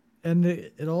 work. and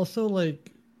it also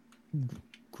like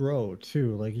grow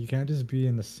too. Like you can't just be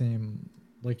in the same.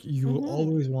 Like you will Mm-hmm.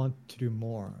 always want to do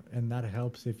more, and that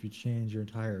helps if you change your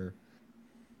entire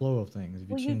flow of things. If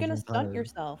you Well, you're change gonna your stunt entire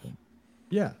yourself. thing.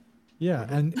 Yeah, yeah,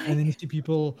 Hmm. and then you Like, see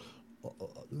people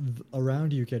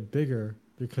around you get bigger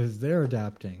because they're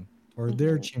adapting or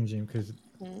they're mm-hmm, changing because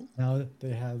mm-hmm, now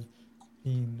they have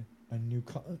seen a new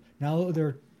now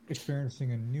they're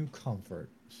experiencing a new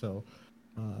comfort. So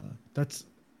that's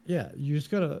yeah, you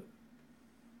just gotta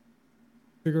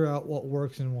figure out what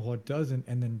works and what doesn't,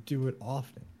 and then do it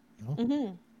often. You know,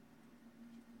 mm-hmm.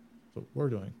 that's what we're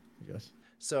doing, I guess.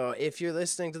 So if you're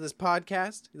listening to this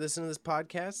podcast,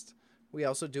 we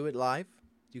also do it live.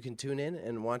 You can tune in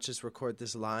and watch us record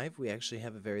this live. We actually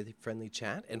have a very friendly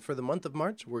chat. And for the month of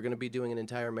March, we're going to be doing an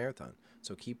entire marathon.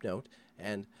 So keep note.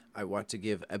 And I want to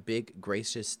give a big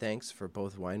gracious thanks for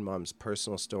both Wine Mom's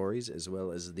personal stories as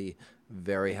well as the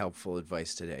very helpful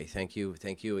advice today. Thank you.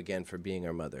 Thank you again for being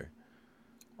our mother.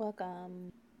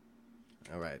 Welcome.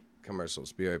 All right,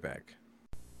 commercials. Be right back.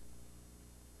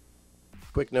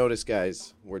 Quick notice,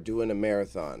 guys. We're doing a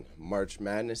marathon. March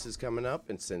Madness is coming up,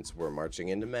 and since we're marching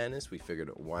into madness, we figured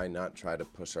why not try to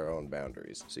push our own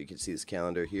boundaries. So you can see this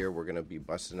calendar here. We're going to be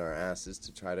busting our asses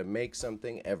to try to make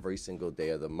something every single day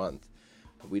of the month.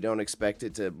 We don't expect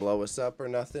it to blow us up or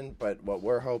nothing, but what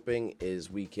we're hoping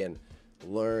is we can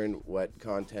learn what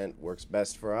content works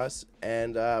best for us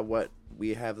and what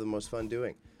we have the most fun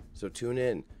doing. So tune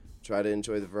in, try to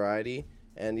enjoy the variety,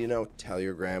 and, tell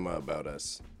your grandma about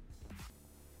us.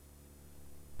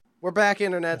 We're back,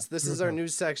 internets. This is our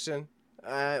news section.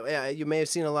 Yeah, you may have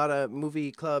seen a lot of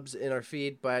movie clubs in our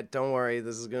feed, but don't worry,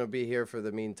 this is going to be here for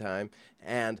the meantime,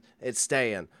 and it's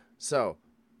staying. So,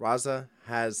 Raza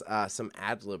has some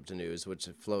ad-libbed news, which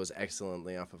flows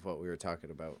excellently off of what we were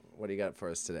talking about. What do you got for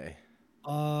us today?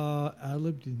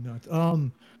 Adlib did not.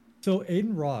 So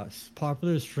Aiden Ross,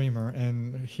 popular streamer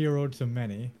and hero to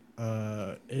many,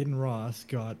 Aiden Ross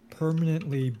got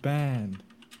permanently banned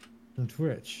from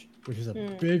Twitch, which is a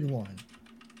big one,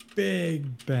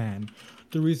 big ban.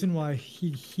 The reason why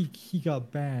he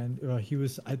got banned, he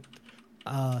was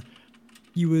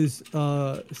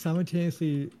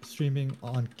simultaneously streaming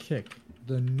on Kick,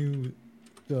 the new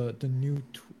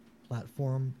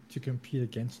platform to compete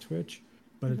against Twitch,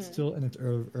 but it's still in its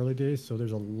early days, so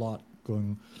there's a lot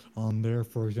going on there.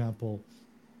 For example,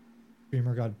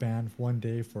 streamer got banned one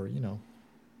day for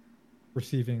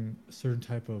receiving a certain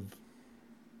type of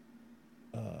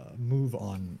move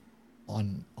on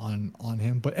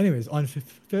him. But anyways, on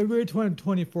February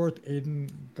 24th, Aiden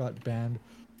got banned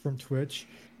from Twitch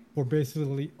for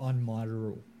basically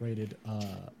unmoderated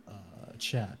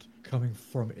chat coming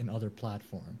from another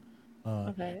platform.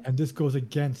 Okay. And this goes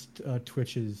against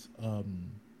Twitch's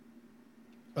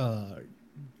uh,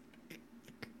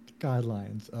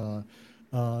 guidelines.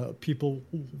 People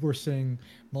were saying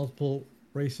multiple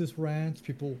racist rants.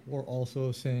 People were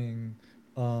also saying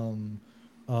um,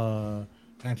 uh,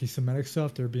 anti-Semitic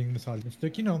stuff. They're being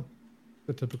misogynistic.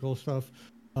 The typical stuff.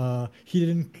 He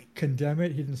didn't condemn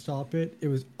it. He didn't stop it. It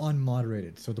was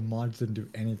unmoderated, so the mods didn't do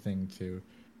anything to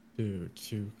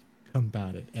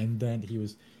combat it. And then he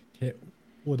was hit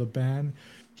with a ban.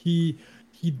 He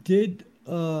he did.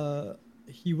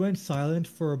 He went silent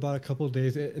for about a couple of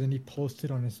days, and then he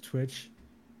posted on his Twitch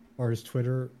or his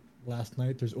Twitter last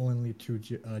night. There's only two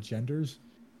genders,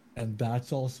 and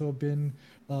that's also been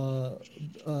uh,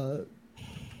 uh,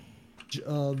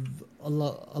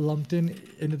 lumped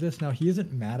into this. Now he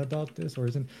isn't mad about this or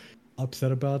isn't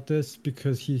upset about this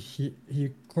because he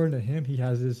according to him he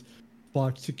has his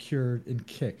spot secured in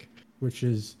Kick, which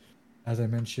is, as I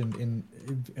mentioned, in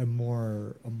a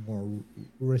more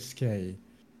risque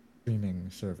streaming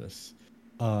service.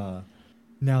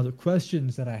 Now the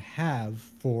questions that I have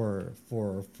for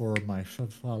my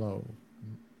fellow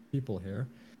people here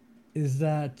is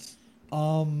that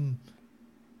um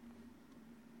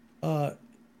uh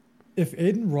if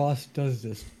Aiden Ross does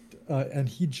this and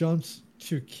he jumps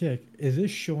to Kick, is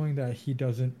this showing that he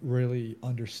doesn't really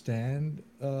understand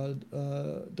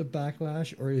the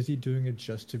backlash, or is he doing it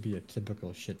just to be a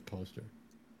typical shit poster?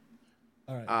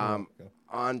 All right, go.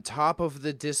 On top of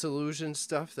the disillusion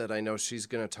stuff that I know she's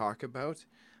going to talk about,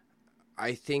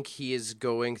 I think he is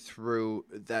going through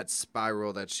that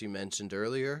spiral that she mentioned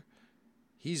earlier.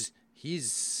 He's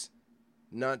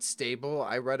not stable.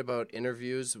 I read about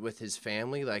interviews with his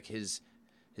family, like his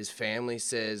family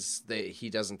says that he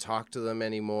doesn't talk to them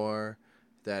anymore,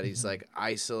 that he's like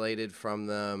isolated from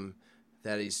them,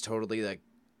 that he's totally like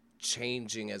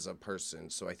changing as a person.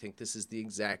 So I think this is the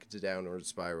exact downward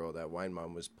spiral that Wine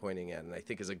Mom was pointing at, and I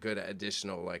think is a good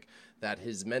additional, like, that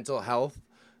his mental health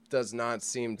does not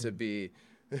seem to be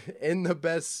in the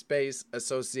best space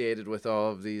associated with all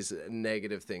of these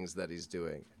negative things that he's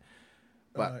doing.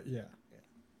 But yeah.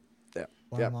 yeah,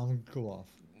 Well, yeah, I'm go off.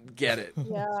 get it.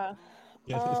 Yeah.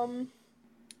 Get it.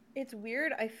 It's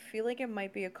weird. I feel like it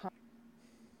might be a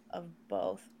of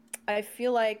both. I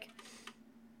feel like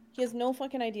he has no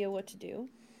fucking idea what to do,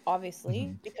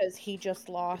 obviously, because he just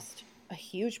lost a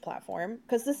huge platform.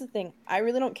 Because this is the thing, I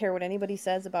really don't care what anybody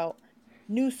says about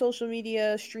new social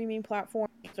media, streaming platforms,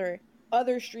 or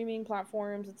other streaming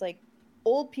platforms. It's like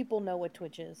old people know what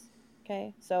Twitch is.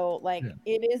 Okay. So, like, Yeah.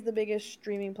 it is the biggest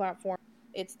streaming platform.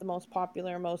 It's the most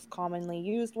popular, most commonly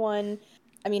used one.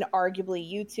 I mean, arguably,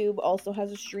 YouTube also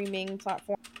has a streaming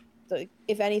platform. So,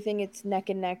 if anything, it's neck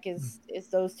and neck is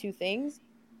those two things.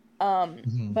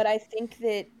 But I think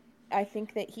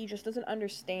that he just doesn't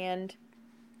understand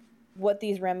what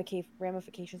these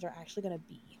ramifications are actually going to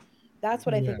be. That's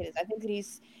what I Yeah. think it is. I think that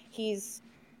he's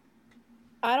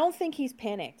I don't think he's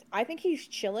panicked. I think he's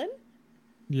chilling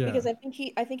Yeah. because I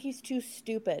think he's too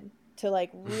stupid to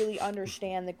like really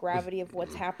understand the gravity of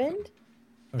what's happened.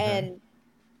 Okay. And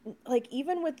like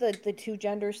even with the two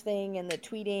genders thing and the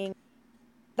tweeting,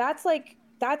 that's like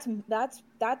that's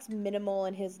minimal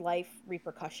in his life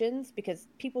repercussions because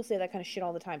people say that kind of shit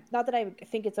all the time. Not that I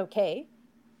think it's okay,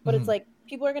 but it's like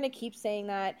people are going to keep saying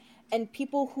that, and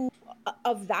people who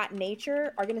of that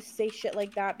nature are going to say shit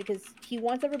like that because he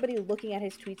wants everybody looking at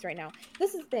his tweets right now.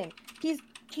 This is the thing.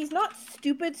 He's not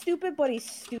stupid, but he's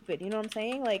stupid. You know what I'm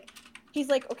saying? Like he's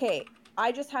like, okay,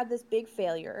 I just had this big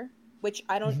failure, which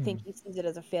I don't think he sees it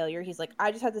as a failure. He's like,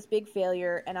 I just had this big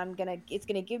failure, and it's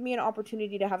gonna give me an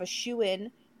opportunity to have a shoe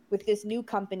in with this new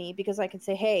company because I can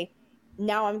say, hey,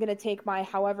 now I'm gonna take my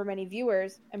however many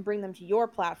viewers and bring them to your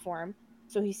platform.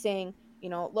 So he's saying,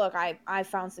 look, I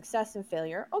found success in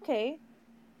failure. Okay,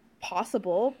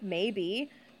 possible, maybe.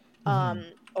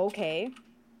 Okay.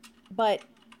 But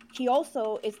he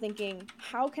also is thinking,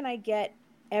 how can I get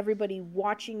everybody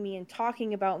watching me and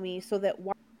talking about me so that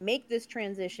when I make this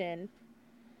transition,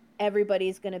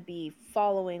 everybody's going to be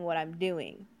following what I'm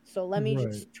doing. So let me Right.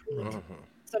 just tweet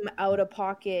some out of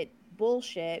pocket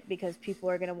bullshit because people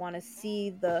are going to want to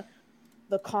see the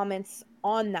comments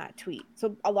on that tweet.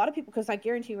 So a lot of people, because I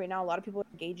guarantee you right now, a lot of people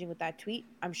are engaging with that tweet.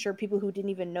 I'm sure people who didn't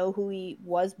even know who he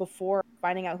was before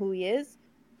finding out who he is.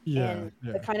 Yeah. And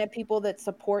Yeah. the kind of people that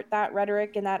support that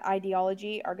rhetoric and that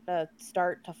ideology are going to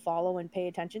start to follow and pay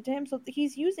attention to him. So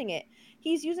he's using it.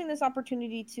 He's using this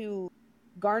opportunity to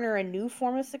garner a new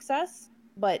form of success.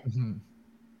 But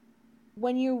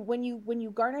when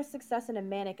you garner success in a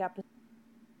manic episode,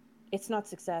 it's not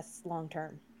success long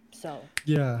term. So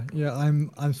Yeah, yeah,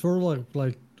 I'm sort of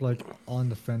like on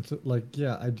the fence. Like,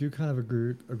 yeah, I do kind of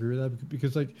agree with that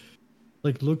because like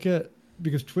look at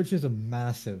because Twitch is a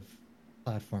massive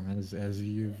platform as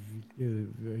you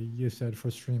said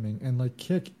for streaming, and like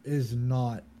Kick is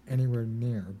not anywhere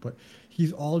near, but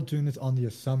he's all doing this on the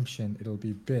assumption it'll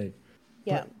be big.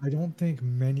 yeah, But I don't think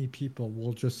many people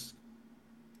will just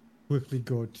quickly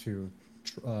go to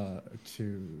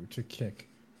Kick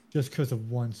just because of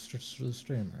one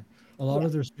streamer. A lot yeah,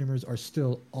 of their streamers are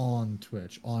still on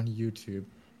Twitch, on YouTube,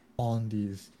 on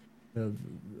uh,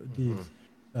 these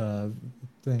uh,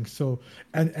 things. So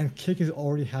and Kick is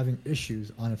already having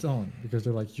issues on its own because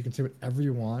they're like you can say whatever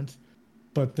you want,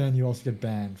 but then you also get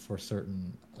banned for a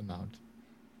certain amount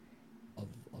of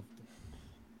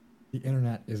the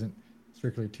internet isn't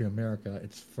strictly to America;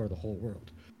 it's for the whole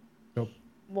world. So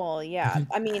well, I yeah. think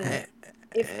I mean,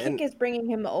 if And Kick is bringing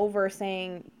him over,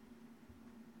 saying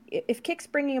if Kick's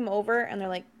bringing him over and they're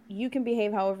like, you can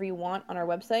behave however you want on our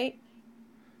website,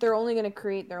 they're only going to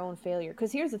create their own failure. Because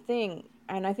here's the thing,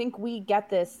 and I think we get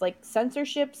this, like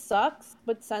censorship sucks,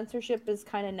 but censorship is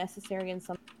kind of necessary in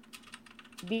some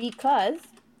because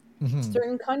mhm,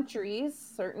 certain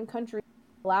countries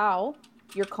allow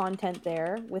your content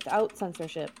there without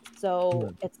censorship. So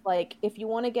right. it's like if you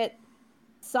want to get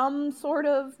some sort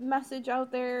of message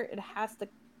out there, it has to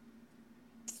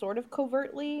sort of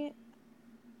covertly.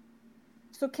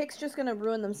 So Kick's just gonna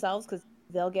ruin themselves because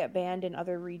they'll get banned in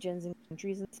other regions and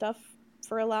countries and stuff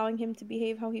for allowing him to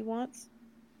behave how he wants.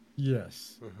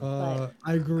 Yes. But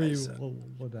I agree said,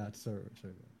 with that, sir.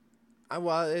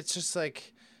 well, it's just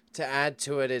like to add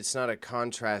to it, it's not a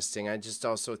contrasting. I just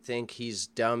also think he's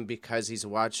dumb because he's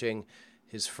watching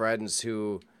his friends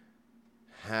who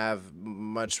have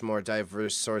much more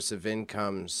diverse source of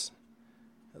incomes.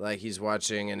 Like he's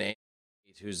watching an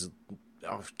who's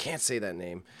can't say that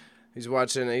name. He's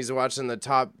watching the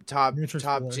Matrix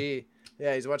top Boy. G.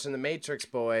 Yeah, he's watching the Matrix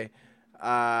Boy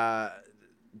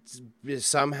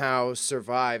somehow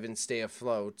survive and stay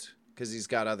afloat because he's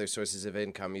got other sources of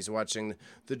income. He's watching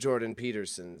the Jordan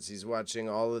Petersons. He's watching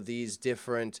all of these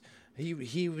different. He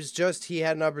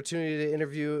had an opportunity to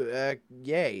interview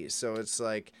Ye, so it's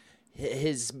like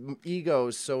his ego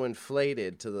is so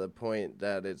inflated to the point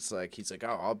that it's like he's like,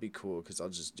 oh, I'll be cool because I'll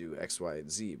just do X, Y,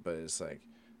 and Z. But it's like,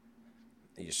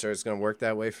 are you sure it's gonna work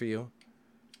that way for you?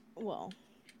 Well,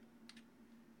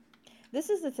 this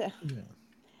is the thing. Yeah.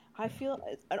 I feel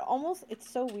it's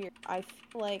so weird. I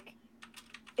feel like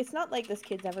it's not like this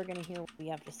kid's ever gonna hear what we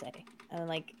have to say, and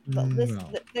like No.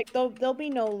 there'll be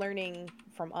no learning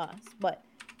from us. But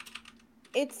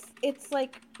it's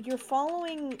like you're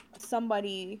following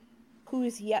somebody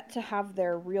who's yet to have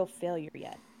their real failure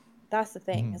yet. That's the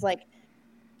thing. It's like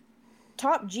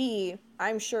Top G,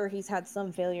 I'm sure he's had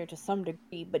some failure to some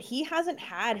degree, but he hasn't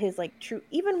had his like true,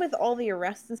 even with all the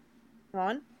arrests and stuff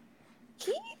on,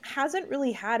 he hasn't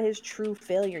really had his true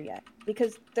failure yet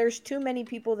because there's too many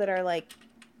people that are like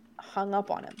hung up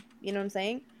on him. You know what I'm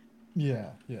saying? Yeah.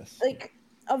 Yes. Like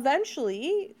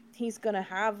eventually he's gonna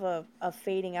have a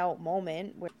fading out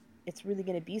moment where it's really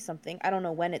gonna be something. I don't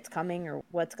know when it's coming or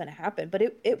what's gonna happen, but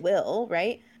it will,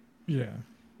 right? Yeah.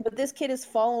 But this kid is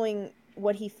following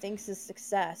what he thinks is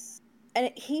success,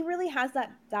 and he really has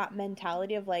that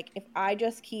mentality of like, if I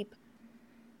just keep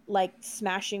like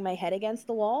smashing my head against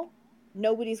the wall,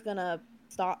 nobody's gonna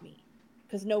stop me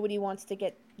because nobody wants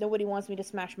me to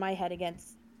smash my head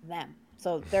against them,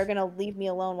 so they're gonna leave me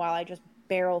alone while I just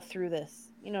barrel through this.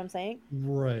 You know what I'm saying?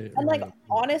 Right. And like Right.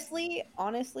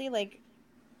 honestly, like,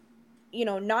 you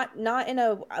know, not in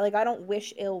a like, I don't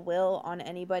wish ill will on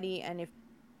anybody, and if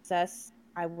success,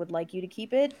 I would like you to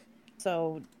keep it,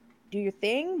 so do your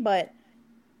thing. But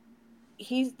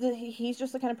he's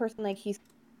just the kind of person, like, he's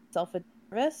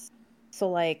self-service, so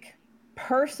like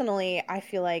personally I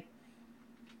feel like,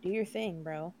 do your thing,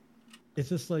 bro. It's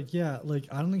just like, yeah, like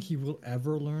I don't think he will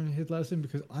ever learn his lesson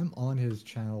because I'm on his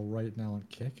channel right now on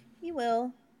Kick. He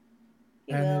will.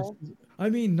 And it's, I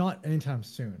mean, not anytime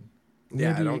soon.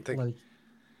 Yeah, I Maybe don't think like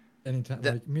anytime,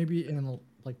 that. like maybe in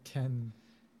like 10,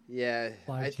 Yeah,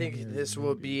 5, I 10 think years, this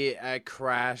will maybe. be a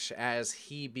crash as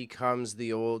he becomes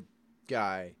the old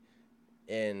guy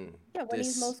in Yeah, when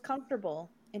he's this. most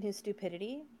comfortable in his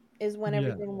stupidity is when Yeah,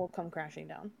 everything will come crashing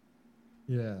down.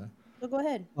 yeah. So go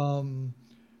ahead.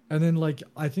 And then like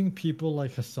I think people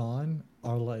like Hassan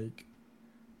are like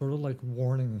sort of like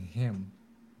warning him,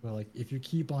 but like if you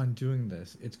keep on doing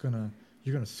this,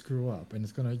 you're gonna screw up, and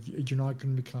you're not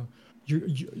gonna become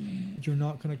you're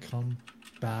not gonna come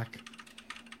back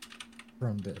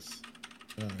from this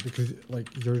because like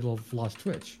you're lost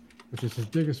Twitch, which is his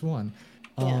biggest one.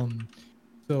 Yeah.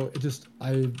 So it just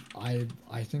I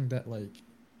think that like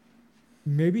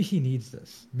maybe he needs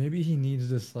this. Maybe he needs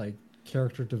this like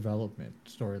character development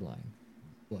storyline,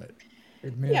 but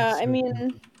it may not Yeah, I serve mean,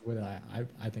 him with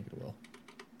I think it will.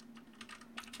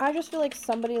 I just feel like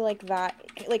somebody like that,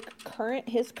 like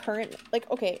his current, like,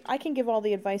 okay, I can give all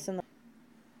the advice in the,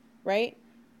 right?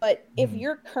 But if Mhm.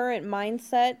 your current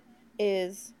mindset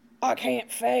is, I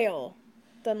can't fail,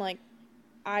 then like,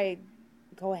 I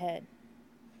go ahead.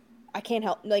 I can't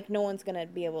help, like, no one's gonna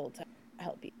be able to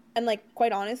help you. And like,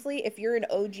 quite honestly, if you're an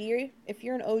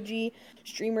OG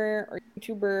streamer or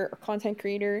YouTuber or content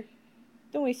creator,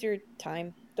 don't waste your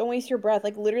time. Don't waste your breath.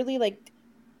 Like, literally, like,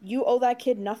 you owe that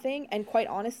kid nothing. And quite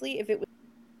honestly, if it was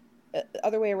the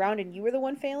other way around and you were the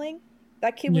one failing,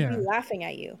 that kid would be Yeah, laughing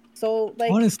at you. So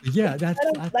like, honestly, yeah, that's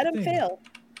let the him thing. fail.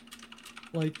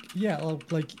 Like, yeah,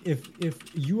 like if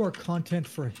you are content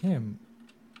for him,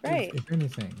 Right. if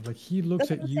anything, like he looks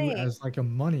That's what at I'm you saying. as like a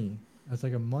money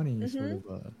sort Mm-hmm.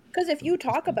 of Because if you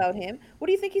talk system. about him, what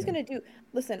do you think he's Yeah, gonna do?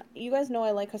 Listen, you guys know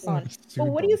I like or like Hassan, a but suit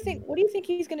button. what do you think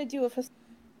he's gonna do if Hassan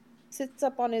sits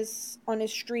up on his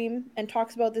stream and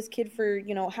talks about this kid for,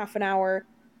 you know, half an hour,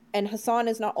 and Hassan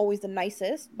is not always the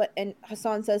nicest, but and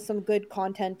Hassan says some good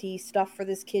contenty stuff for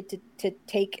this kid to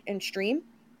take and stream.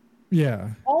 Yeah,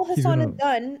 All he's Hassan has gonna.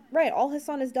 done, right? All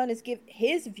Hassan has done is give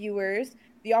his viewers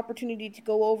the opportunity to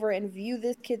go over and view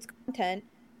this kid's content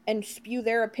and spew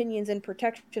their opinions in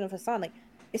protection of Hassan. Like,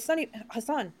 it's not even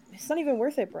Hassan. It's not even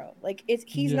worth it, bro. Like,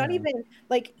 he's not Yeah. even,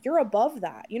 like, you're above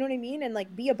that. You know what I mean? And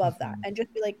like, be above that Mhm. and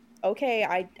just be like, okay,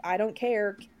 I don't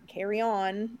care. Carry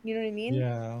on. You know what I mean?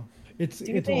 Yeah, Do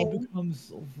your it all thing.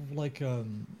 becomes like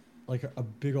a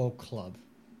big old club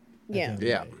at the Yeah. end of the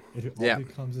Yeah, day. It all yeah,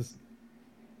 becomes this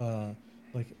uh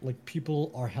like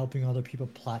people are helping other people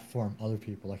platform other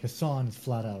people. Like Hassan is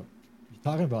flat out he's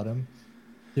talking about him,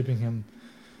 keeping him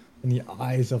in the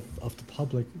eyes of the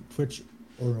public, Twitch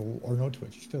or no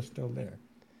Twitch, he's still there.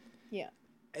 Yeah.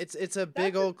 It's a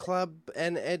big old club,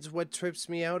 and it's what trips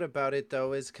me out about it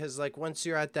though is because like once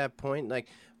you're at that point, like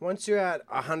once you're at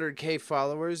 100K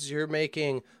followers, you're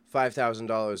making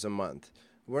 $5,000 a month.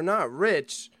 We're not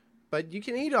rich, but you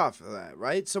can eat off of that,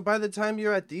 right? So by the time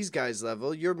you're at these guys'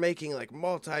 level, you're making like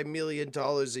multi-million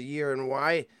dollars a year, and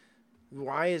why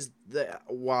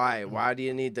do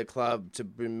you need the club to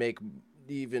make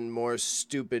even more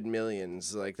stupid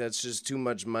millions? Like that's just too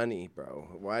much money, bro.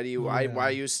 Why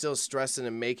are you still stressing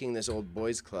and making this old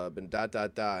boys club and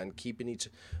and keeping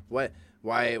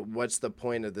what's the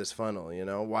point of this funnel, you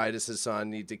know? Why does Hassan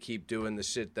need to keep doing the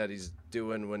shit that he's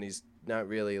doing when he's not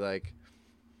really like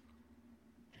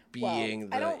being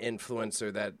the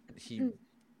influencer that he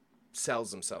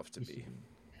sells himself to be?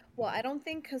 Well, I don't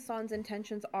think Hassan's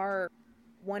intentions are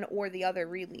one or the other,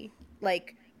 really.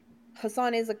 Like,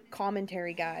 Hassan is a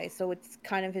commentary guy, so it's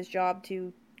kind of his job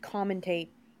to commentate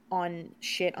on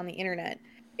shit on the internet.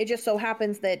 It just so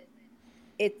happens that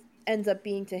it ends up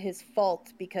being to his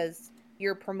fault because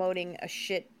you're promoting a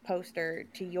shit poster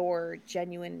to your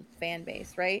genuine fan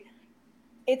base, right?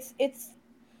 It's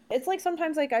like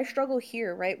sometimes like I struggle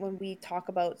here, right, when we talk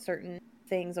about certain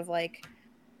things of like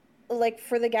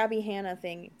for the Gabby Hanna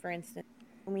thing, for instance,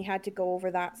 when we had to go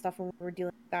over that stuff when we were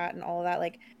dealing with that and all of that,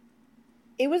 like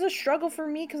it was a struggle for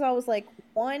me because I was like,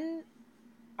 one,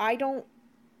 I don't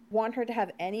want her to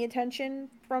have any attention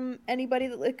from anybody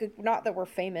that like not that we're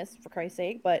famous for Christ's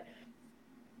sake, but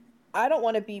I don't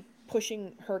want to be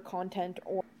pushing her content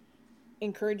or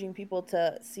encouraging people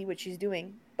to see what she's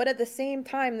doing. But at the same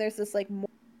time, there's this like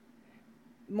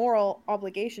moral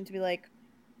obligation to be like,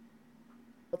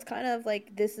 it's kind of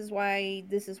like this is why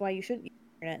you shouldn't use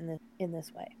the internet in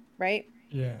this way, right?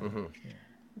 Yeah. Mm-hmm. Yeah.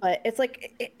 But it's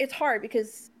like it's hard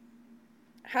because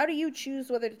how do you choose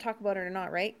whether to talk about it or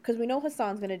not, right? Because we know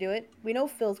Hassan's gonna do it, we know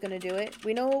Phil's gonna do it,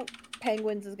 we know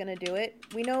Penguins is gonna do it,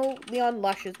 we know Leon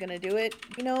Lush is gonna do it,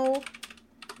 we know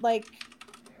like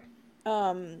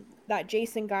that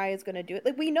Jason guy is gonna do it.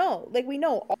 Like we know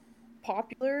all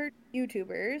popular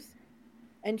YouTubers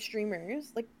and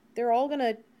streamers, like they're all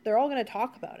gonna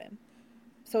talk about him.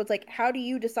 So it's like, how do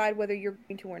you decide whether you're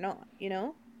going to or not, you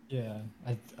know? Yeah,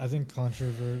 I think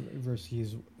controversy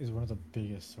is one of the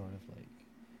biggest sort of like.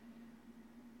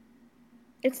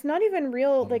 It's not even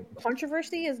real. Like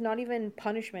controversy is not even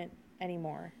punishment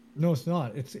anymore. No, it's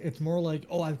not. It's more like,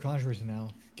 oh, I have controversy now.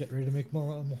 Get ready to make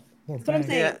more That's what I'm bang.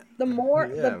 saying. Yeah.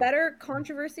 The better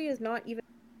controversy is not even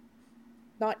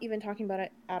talking about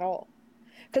it at all.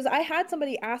 Because I had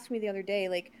somebody ask me the other day,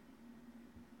 like,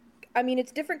 I mean,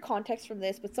 it's different context from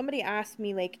this, but somebody asked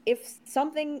me, like, if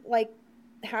something like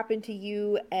happened to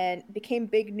you and became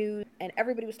big news and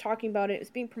everybody was talking about it, it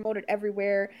was being promoted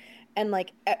everywhere, and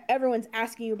like everyone's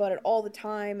asking you about it all the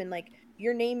time, and like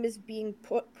your name is being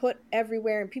put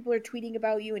everywhere, and people are tweeting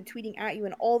about you and tweeting at you,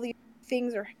 and all these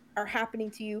things are happening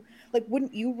to you. Like,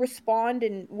 wouldn't you respond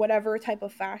in whatever type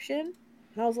of fashion?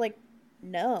 And I was like,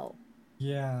 no,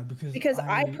 Yeah, because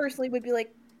I personally would be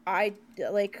like,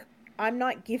 I'm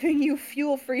not giving you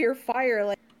fuel for your fire.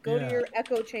 Like, go to your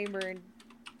echo chamber and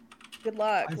good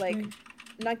luck. I'm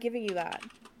not giving you that.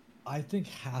 I think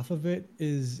half of it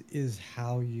is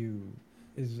how you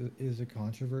is a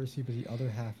controversy, but the other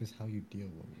half is how you deal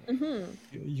with it.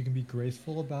 Mm-hmm. You can be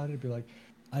graceful about it, be like,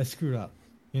 I screwed up,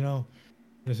 you know.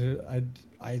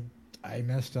 I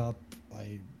messed up.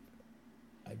 I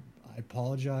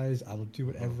apologize. I will do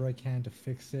whatever I can to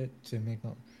fix it to make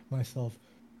myself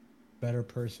better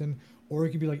person. Or it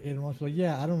could be like Aiden wants to be like,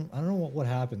 yeah, I don't know what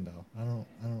happened though. I'm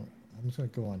just gonna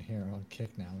go on here on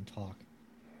Kick now and talk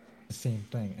the same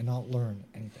thing and not learn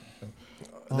anything.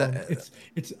 So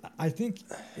it's I think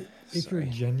if you're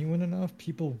genuine enough,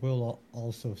 people will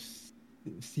also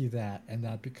see that, and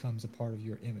that becomes a part of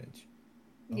your image.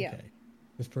 Okay. Yeah.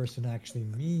 This person actually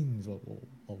means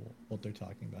what they're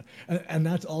talking about, and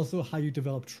that's also how you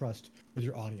develop trust with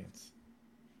your audience.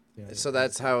 Yeah. So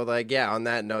that's how, like, yeah, on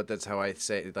that note, that's how I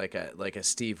say, like a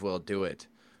Steve Will Do It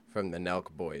from the Nelk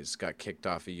Boys got kicked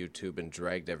off of YouTube and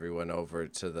dragged everyone over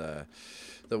to the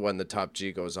one the Top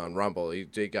G goes on Rumble. He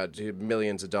got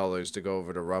millions of dollars to go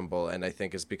over to Rumble, and I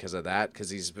think it's because of that, because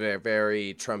he's very,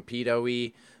 very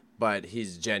Trumpito-y, but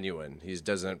he's genuine. He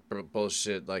doesn't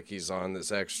bullshit like he's on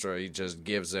this extra. He just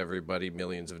gives everybody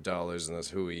millions of dollars, and that's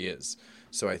who he is.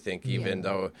 So I think even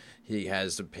though he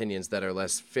has opinions that are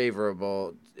less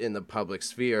favorable in the public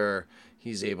sphere,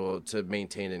 he's able to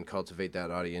maintain and cultivate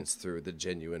that audience through the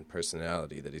genuine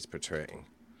personality that he's portraying.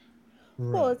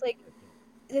 Right. Well, it's like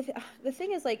the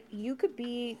thing is, like, you could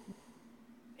be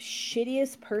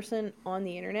shittiest person on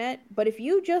the internet, but if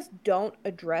you just don't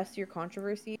address your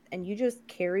controversies and you just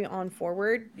carry on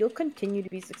forward, you'll continue to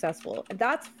be successful. And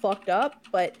that's fucked up,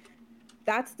 but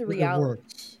that's the It reality.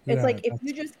 works. It's Yeah, like if that's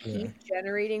you just yeah. keep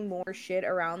generating more shit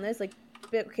around this, like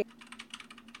okay,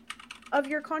 of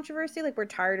your controversy, like we're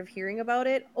tired of hearing about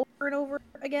it over and over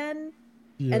again,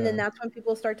 and then Yeah. that's when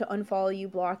people start to unfollow you,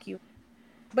 block you.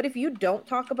 But if you don't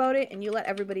talk about it and you let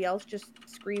everybody else just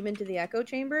scream into the echo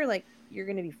chamber, like you're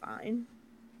gonna be fine.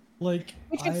 Like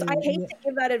Which is, I hate yeah, to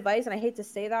give that advice and I hate to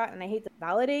say that and I hate to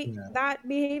validate yeah. that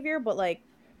behavior, but like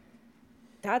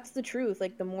that's the truth.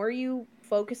 Like the more you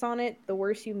focus on it, the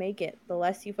worse you make it. The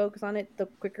less you focus on it, the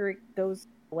quicker it goes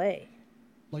away.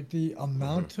 Like the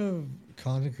amount of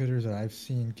content creators that I've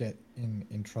seen get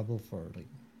in trouble for like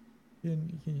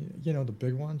you know the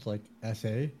big ones like SA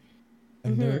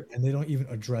and Mm-hmm. they don't even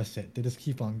address it. They just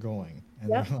keep on going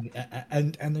and Yep. they're like,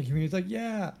 and the community's like,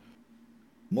 yeah,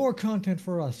 more content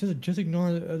for us. Just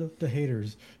ignore the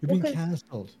haters. You're Well, being because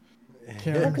canceled.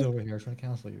 Karen's well, over here trying to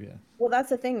cancel you. Yeah. that's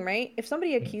the thing, right? If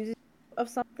somebody Yeah. accuses you of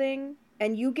something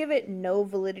and you give it no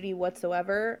validity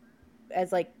whatsoever,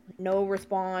 as like no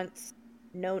response,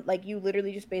 no, like you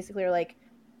literally just basically are like,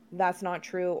 that's not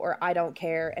true or I don't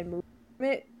care and move from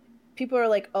it, people are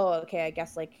like, oh, okay, I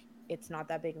guess like it's not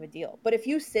that big of a deal. But if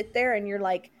you sit there and you're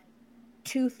like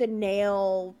tooth and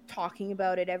nail talking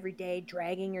about it every day,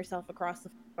 dragging yourself across the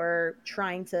floor,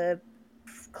 trying to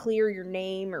clear your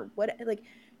name or what, like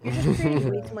you're just creating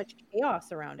way too Yeah. much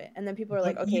chaos around it. And then people are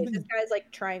But like, okay, this even guy's like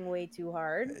trying way too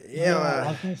hard. Yeah, yeah,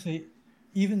 I was gonna say,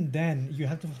 even then you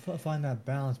have to find that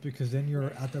balance because then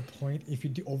you're at the point if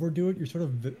you overdo it, you're sort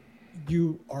of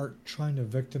you are trying to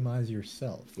victimize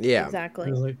yourself. yeah.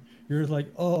 Exactly. You're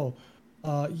like, oh,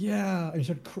 yeah, and you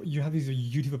start you have these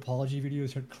YouTube apology videos,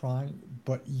 start crying,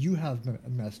 but you have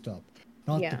messed up,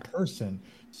 not the Yeah. person.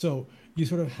 So you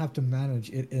sort of have to manage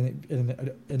it in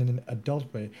an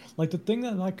adult way. Like the thing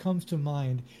that comes to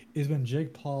mind is when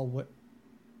Jake Paul, what,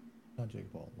 not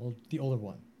Jake Paul, well, the older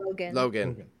one, Logan.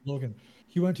 Logan. Logan,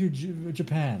 he went to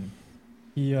Japan.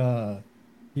 He uh,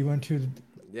 he went to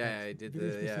Yeah, I did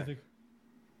very the yeah. specific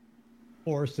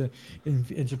forest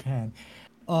in Japan.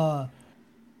 Uh,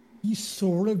 he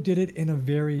sort of did it in a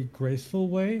very graceful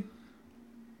way,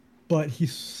 but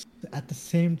at the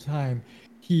same time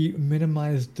he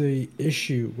minimized the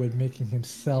issue with making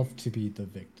himself to be the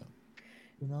victim.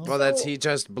 You know? Well, that's So he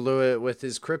just blew it with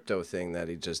his crypto thing that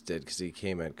he just did because he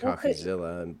came at well,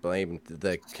 CoffeeZilla and blamed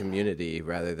the community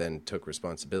rather than took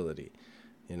responsibility.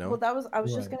 You know? that was, I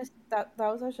was just Right. gonna,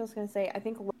 that was what I was just gonna say. I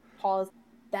think Logan Paul is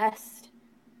the best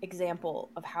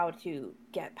example of how to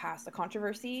get past the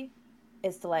controversy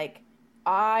is to like,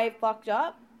 I fucked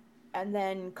up and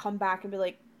then come back and be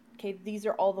like, okay, these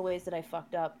are all the ways that I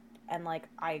fucked up and like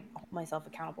I hold myself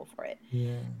accountable for it.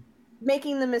 Yeah.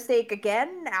 Making the mistake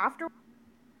again after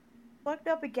fucked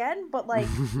up again, but like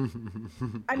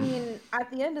I mean, at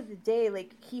the end of the day,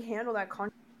 like he handled that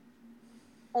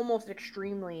almost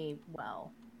extremely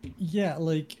well. Yeah,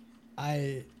 like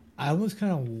I I almost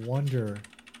kind of wonder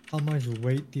how much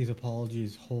weight these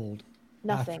apologies hold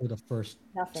Nothing. after the first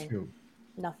Nothing. two.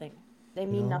 Nothing. They You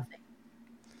mean know, nothing.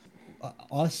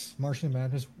 us Martian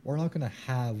Madness, we're not gonna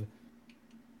have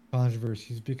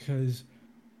controversies because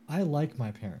I like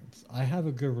my parents. I have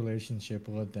a good relationship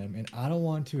with them, and I don't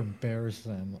want to embarrass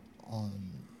them on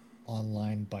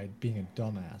online by being a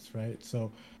dumbass, right?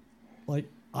 So, like,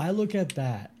 I look at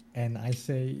that and I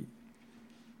say,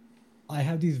 I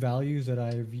have these values that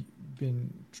I've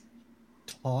been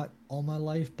taught all my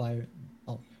life by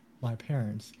uh, my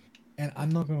parents, and I'm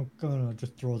not gonna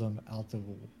just throw them out the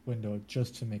window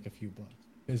just to make a few bucks.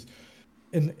 Because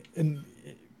in in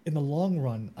in the long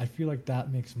run, I feel like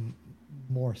that makes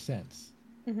more sense.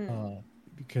 Mm-hmm. Uh,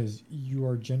 because you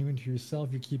are genuine to yourself,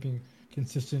 you're keeping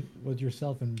consistent with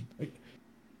yourself, and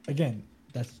again,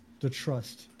 that's the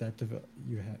trust that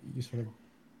you have. You sort of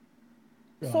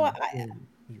So build.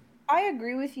 I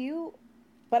agree with you,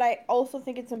 but I also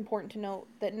think it's important to note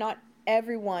that not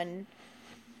everyone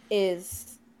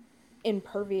is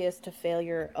impervious to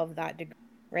failure of that degree,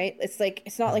 right? It's like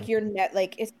it's not Yeah, like you're net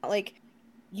like it's not like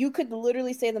you could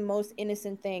literally say the most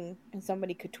innocent thing and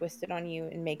somebody could twist it on you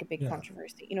and make a big yeah,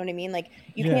 controversy. You know what I mean? Like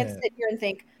you can't yeah, sit here and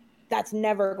think that's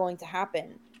never going to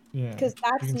happen yeah. because You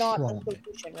that's can not the try.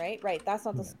 solution, right? Right. That's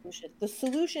not the Yeah, solution. The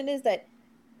solution is that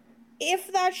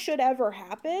if that should ever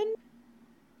happen,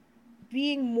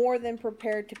 being more than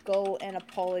prepared to go and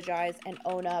apologize and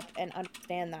own up and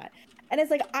understand that. And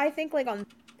it's like I think like on this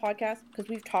podcast because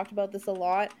we've talked about this a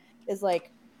lot is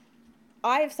like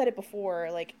I've said it before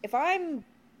like if I'm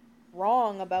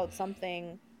wrong about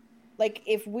something like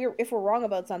if we're wrong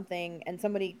about something and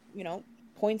somebody, you know,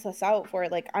 points us out for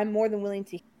it, like I'm more than willing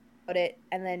to hear about it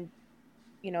and then,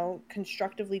 you know,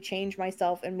 constructively change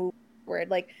myself and move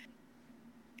forward. Like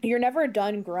you're never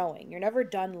done growing. You're never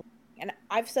done learning. And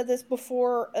I've said this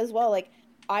before as well, like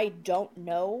I don't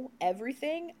know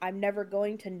everything. I'm never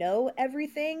going to know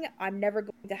everything. I'm never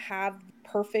going to have the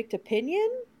perfect opinion.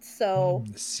 So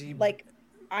See, like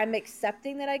I'm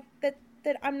accepting that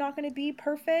that I'm not going to be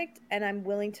perfect and I'm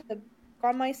willing to work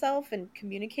on myself and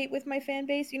communicate with my fan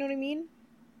base, you know what I mean?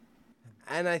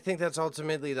 and I think that's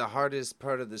ultimately the hardest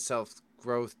part of the self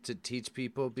growth to teach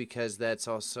people, because that's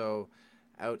also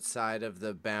outside of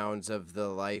the bounds of the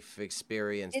life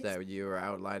experience It's that you were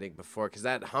outlining before. Because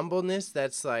that humbleness,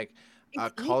 that's like a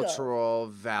it's ego. cultural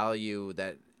value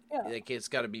that Yeah. like it's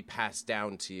got to be passed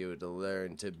down to you to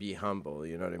learn to be humble.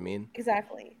 You know what I mean?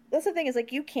 Exactly. That's the thing is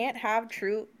like you can't have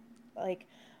true like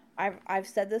I've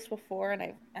said this before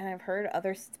and I've heard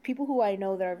other people who I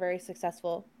know that are very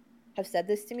successful have said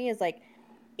this to me is like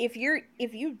if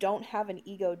you don't have an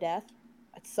ego death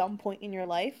at some point in your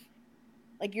life,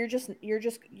 like you're just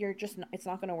it's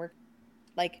not going to work.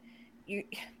 Like you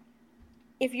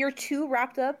if you're too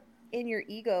wrapped up in your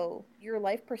ego, your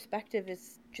life perspective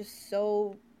is just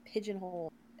so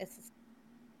pigeonholed. It's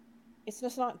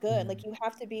just not good. Like you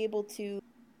have to be able to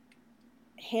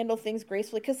handle things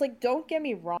gracefully. Because, like, don't get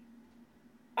me wrong,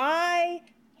 I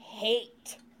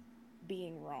hate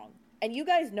being wrong. And you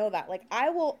guys know that. Like, I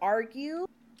will argue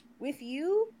with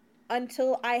you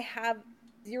until I have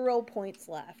 0 points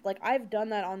left. Like, I've done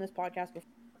that on this podcast before.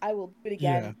 I will do it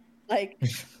Yeah. again.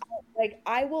 Like,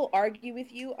 I will argue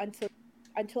with you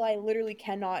until I literally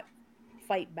cannot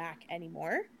fight back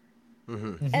anymore.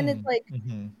 Mm-hmm. And it's like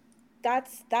Mm-hmm.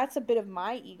 that's a bit of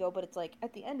my ego, but it's like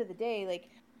at the end of the day, like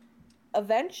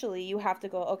eventually you have to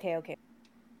go, okay,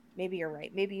 maybe you're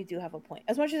right. Maybe you do have a point.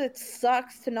 As much as it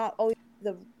sucks to not always be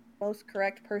the most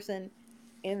correct person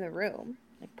in the room,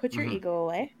 like put your Mm-hmm. ego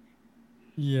away.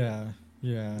 Yeah,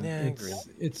 yeah. Yeah, I agree.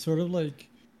 It's sort of like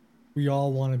we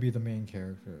all want to be the main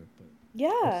character,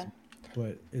 Yeah,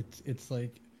 but it's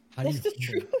like how do you it's the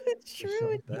handle truth. It's true.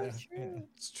 yourself? It's so Yeah, yeah. true.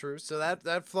 It's true. So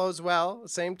that flows well.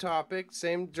 Same topic,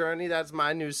 same journey. That's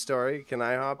my news story. Can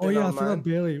I hop Oh in yeah, I on forgot mine?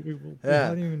 Bailey. We Yeah.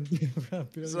 haven't even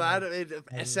forgot Bailey. So that it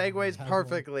segues has one.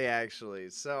 perfectly, actually.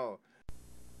 So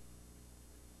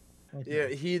yeah,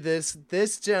 Okay.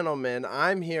 this gentleman.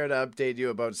 I'm here to update you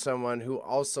about someone who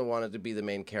also wanted to be the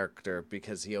main character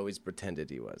because he always pretended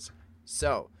he was.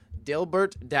 So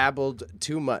Dilbert dabbled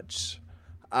too much.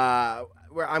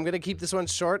 Where I'm gonna keep this one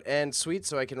short and sweet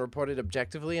so I can report it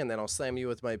objectively, and then I'll slam you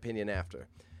with my opinion after.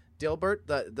 Dilbert,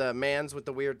 the man's with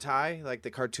the weird tie, like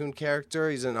the cartoon character.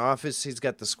 He's in office. He's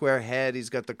got the square head. He's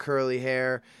got the curly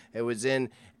hair. It was in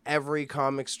every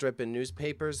comic strip in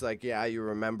newspapers. Like, yeah, you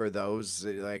remember those,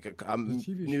 like a The TV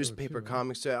show newspaper too, right?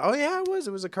 comic strip. Oh yeah, it was.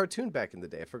 It was a cartoon back in the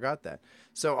day. I forgot that.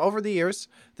 So over the years,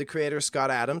 the creator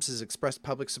Scott Adams has expressed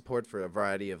public support for a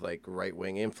variety of like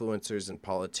right-wing influencers and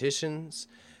politicians.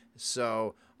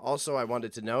 So, also, I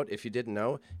wanted to note, if you didn't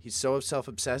know, he's so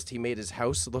self-obsessed, he made his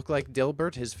house look like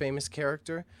Dilbert, his famous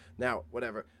character. Now,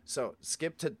 whatever. So,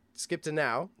 skip to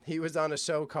now. He was on a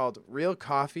show called Real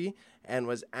Coffee and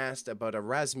was asked about a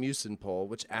Rasmussen poll,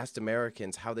 which asked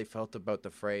Americans how they felt about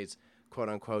the phrase, quote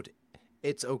unquote,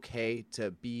 "It's okay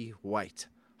to be white."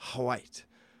 White.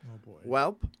 Oh boy.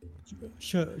 Welp.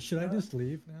 Should I just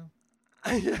leave now?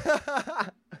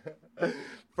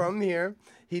 From here,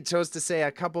 he chose to say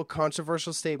a couple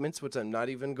controversial statements, which I'm not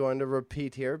even going to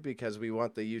repeat here because we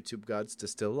want the YouTube gods to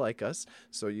still like us.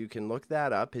 So you can look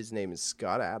that up. His name is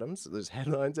Scott Adams. There's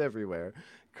headlines everywhere,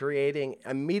 creating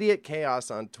immediate chaos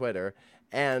on Twitter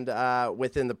and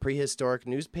within the prehistoric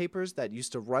newspapers that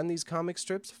used to run these comic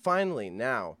strips. Finally,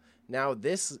 now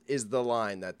this is the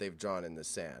line that they've drawn in the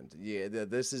sand. Yeah,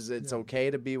 it's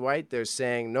okay to be white. They're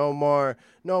saying no more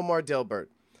Dilbert.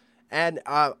 And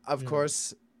of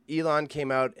course, Elon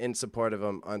came out in support of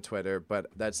him on Twitter, but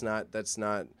that's not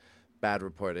bad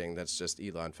reporting. That's just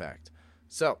Elon fact.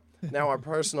 So now our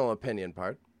personal opinion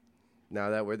part. Now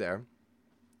that we're there,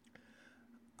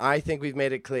 I think we've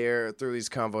made it clear through these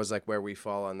convos like where we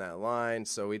fall on that line.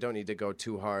 So we don't need to go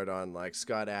too hard on like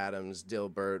Scott Adams,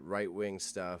 Dilbert, right wing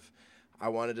stuff. I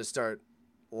wanted to start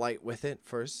light with it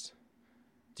first.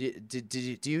 Do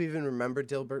you even remember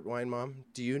Dilbert Wine Mom?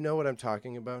 Do you know what I'm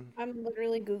talking about? I'm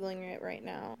literally Googling it right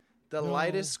now. The No.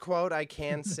 lightest quote I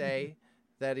can say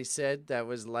that he said that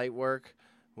was light work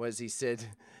was he said,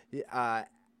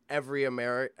 every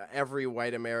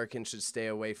white American should stay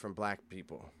away from black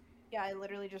people. Yeah, I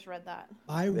literally just read that.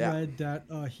 I Yeah. read that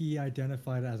he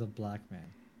identified as a black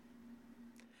man.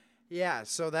 Yeah,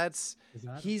 so that's Is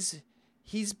that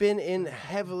He's been in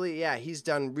heavily, yeah, he's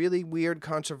done really weird,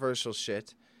 controversial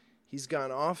shit. He's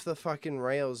gone off the fucking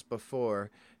rails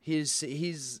before.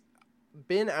 He's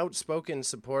been outspoken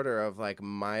supporter of like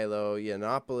Milo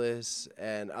Yiannopoulos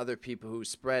and other people who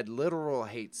spread literal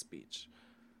hate speech.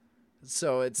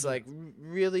 So it's like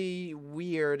really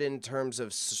weird in terms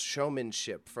of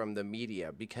showmanship from the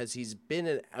media because he's been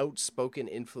an outspoken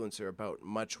influencer about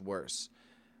much worse.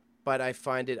 But I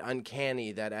find it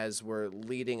uncanny that as we're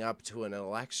leading up to an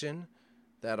election,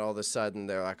 that all of a sudden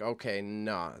they're like, okay,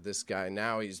 nah, this guy,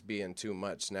 now he's being too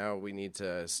much. Now we need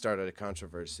to start a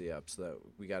controversy up so that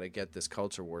we got to get this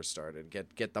culture war started,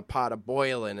 get the pot a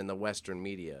boiling in the Western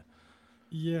media.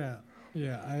 Yeah,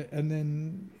 yeah. And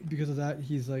then because of that,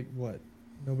 he's like, what?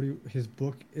 Nobody. His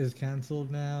book is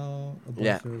canceled now. A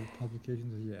bunch of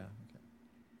publications. Yeah. Okay.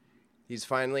 He's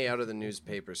finally out of the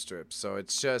newspaper strips. So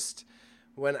it's just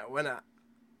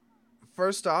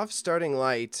first off, starting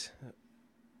light.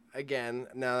 Again,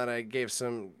 now that I gave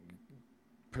some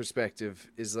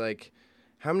perspective, is like,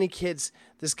 how many kids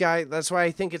this guy, that's why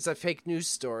I think it's a fake news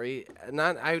story.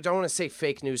 I don't want to say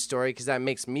fake news story because that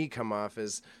makes me come off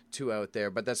as too out there,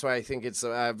 but that's why I think it's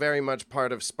very much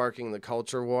part of sparking the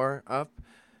culture war up,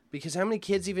 because how many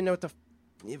kids even know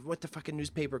what the fucking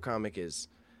newspaper comic is?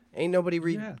 Ain't nobody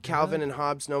read Calvin and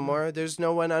Hobbes no more. There's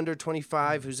no one under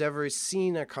 25 who's ever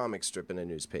seen a comic strip in a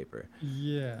newspaper.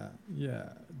 Yeah, yeah.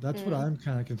 That's what I'm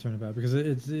kind of concerned about because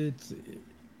it's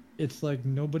like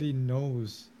nobody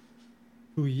knows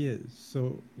who he is.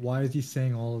 So why is he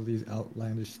saying all of these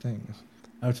outlandish things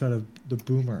outside of the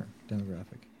boomer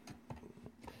demographic?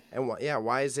 And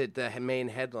why is it the main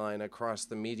headline across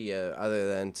the media other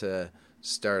than to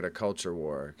start a culture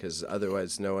war? Because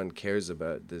otherwise no one cares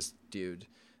about this dude.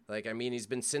 Like, I mean, he's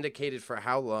been syndicated for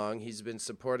how long? He's been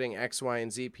supporting X, Y,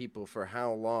 and Z people for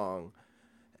how long?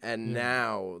 And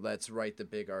now let's write the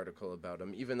big article about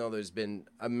him, even though there's been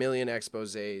a million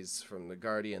exposés from The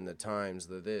Guardian, The Times,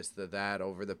 the this, the that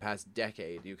over the past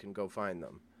decade. You can go find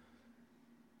them.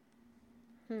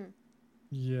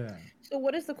 Yeah. So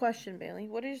what is the question, Bailey?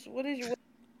 What is your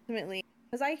ultimately?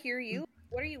 Because I hear you.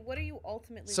 What are you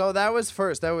ultimately? So that was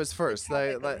first.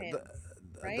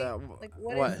 Right?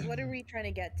 What are we trying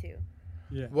to get to?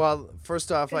 Yeah. Well,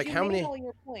 first off, like, you how made many? all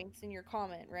your points in your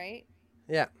comment, right?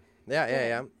 Yeah.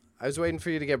 I was waiting for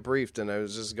you to get briefed, and I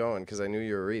was just going because I knew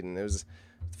you were reading. It was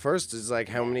first is like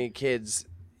how many kids?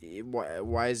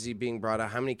 Why is he being brought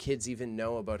up? How many kids even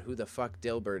know about who the fuck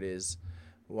Dilbert is?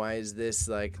 Why is this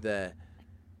like the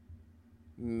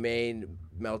main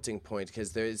melting point?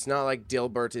 Because it's not like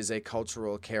Dilbert is a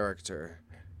cultural character.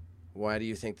 Why do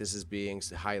you think this is being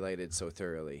highlighted so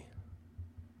thoroughly?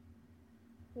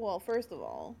 Well, first of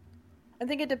all, I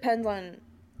think it depends on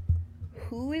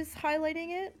who is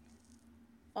highlighting it.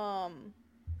 I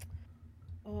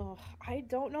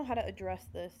don't know how to address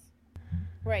this.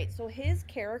 Right, so his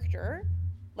character,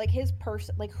 like his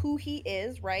person, like who he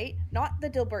is, right? Not the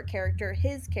Dilbert character,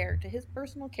 his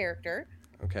personal character,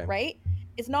 Okay. right?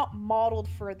 Is not modeled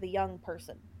for the young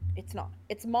person. It's not.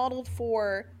 It's modeled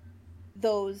for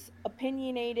those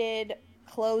opinionated,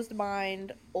 closed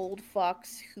mind old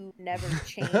fucks who never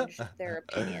changed their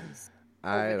opinions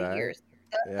over the years.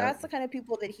 That's the kind of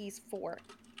people that he's for.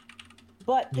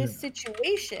 But this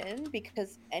situation,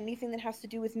 because anything that has to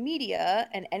do with media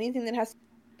and anything that has to do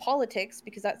with politics,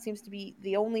 because that seems to be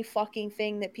the only fucking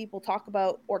thing that people talk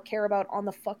about or care about on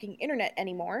the fucking internet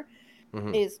anymore,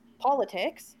 is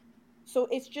politics. So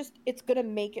it's going to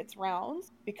make its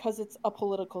rounds because it's a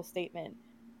political statement.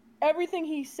 Everything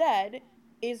he said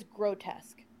is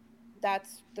grotesque.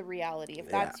 That's the reality. If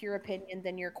that's your opinion,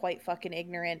 then you're quite fucking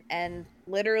ignorant, and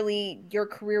literally your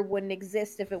career wouldn't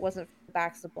exist if it wasn't for the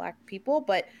backs of black people.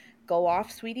 But go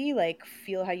off, sweetie, like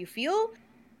feel how you feel.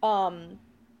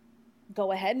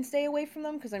 Go ahead and stay away from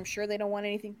them because I'm sure they don't want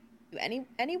anything to do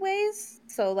anyways.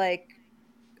 So like,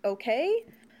 okay.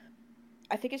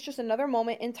 I think it's just another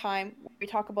moment in time where we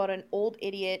talk about an old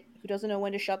idiot who doesn't know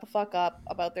when to shut the fuck up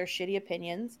about their shitty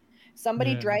opinions.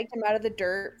 Somebody dragged him out of the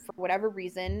dirt for whatever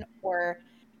reason, or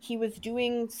he was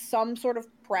doing some sort of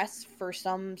press for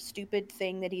some stupid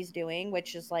thing that he's doing,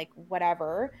 which is like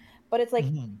whatever. But it's like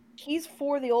he's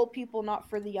for the old people, not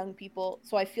for the young people.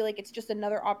 So I feel like it's just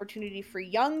another opportunity for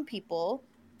young people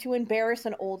to embarrass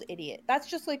an old idiot. That's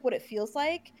just like what it feels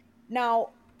like. Now,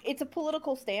 it's a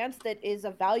political stance that is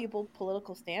a valuable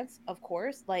political stance, of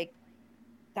course. Like,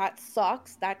 that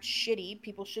sucks. That's shitty.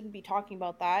 People shouldn't be talking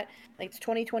about that. Like, it's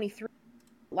 2023.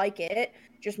 Like it.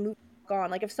 Just move on.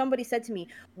 Like, if somebody said to me,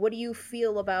 what do you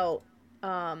feel about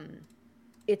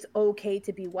it's okay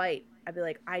to be white? I'd be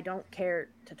like, I don't care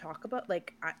to talk about.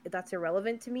 Like, that's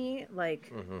irrelevant to me.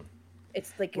 Like,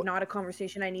 It's like not a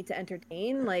conversation I need to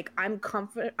entertain. Like I'm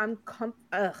confident and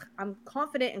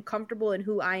comfortable in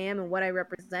who I am and what I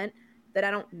represent, that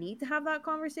I don't need to have that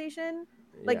conversation.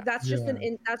 Like Yeah. that's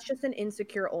just an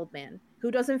insecure old man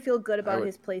who doesn't feel good about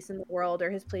his place in the world or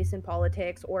his place in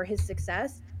politics or his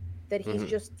success, that he's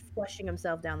just flushing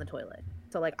himself down the toilet.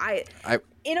 So like I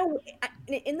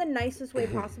in the nicest way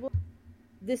possible,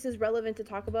 this is relevant to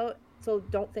talk about. So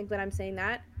don't think that I'm saying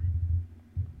that.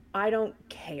 I don't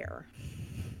care.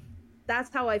 That's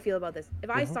how I feel about this. If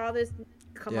I saw this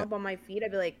come up on my feed,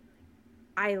 I'd be like,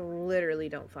 I literally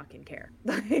don't fucking care.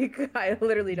 Like I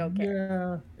literally don't care.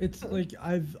 Yeah, it's like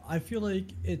I feel like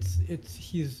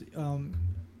he's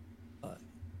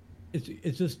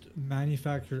it's just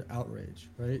manufactured outrage,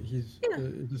 right? He's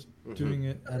just doing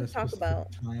it at a specific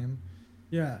time.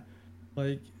 Yeah,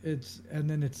 like and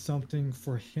then it's something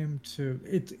for him to.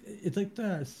 It's like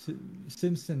the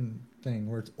Simpson thing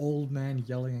where it's old man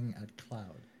yelling at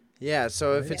cloud. Yeah,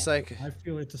 so Right? if it's like, I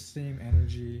feel it's the same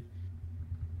energy.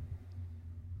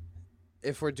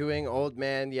 if we're doing old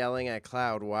man yelling at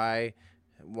cloud, why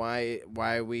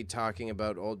are we talking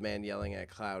about old man yelling at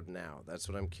cloud now? That's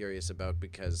what I'm curious about,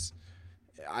 because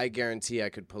I guarantee I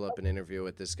could pull up an interview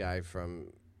with this guy from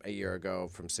a year ago,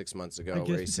 from 6 months ago,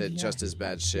 where he said just as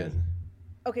bad shit.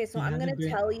 Okay, so I'm going to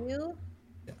tell you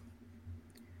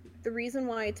the reason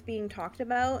why it's being talked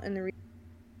about and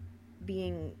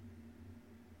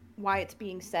why it's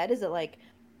being said is that like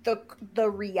the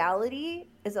reality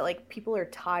is that like people are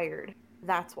tired.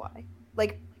 That's why.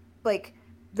 Like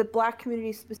the Black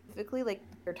community specifically, like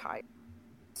they're tired.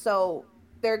 So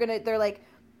they're like,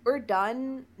 we're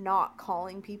done not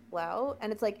calling people out.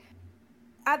 And it's like,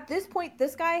 at this point,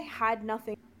 this guy had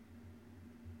nothing.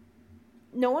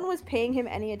 No one was paying him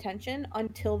any attention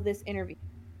until this interview.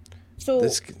 So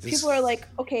people are like,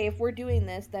 okay, if we're doing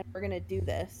this, then we're going to do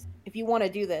this. If you want to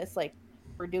do this, like,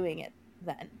 we're doing it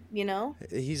then, you know?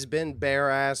 He's been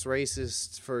bare-ass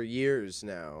racist for years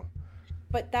now.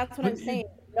 But that's what I'm saying.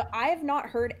 I have not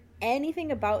heard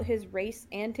anything about his race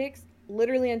antics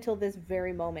literally until this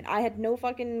very moment. I had no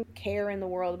fucking care in the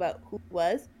world about who he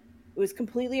was. It was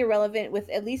completely irrelevant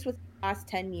at least with the last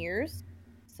 10 years.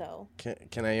 So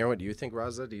can I hear what you think,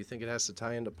 Raza? Do you think it has to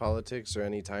tie into politics or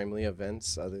any timely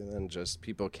events other than just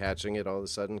people catching it all of a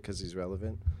sudden because he's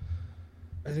relevant?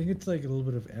 I think it's like a little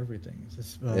bit of everything. It's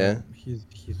just,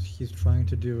 he's trying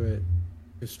to do it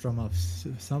to strum up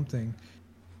something.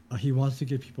 He wants to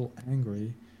get people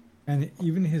angry, and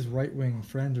even his right-wing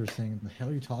friends are saying, "The hell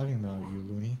are you talking about, you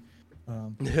loony?"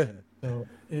 So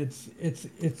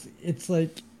it's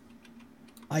like,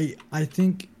 I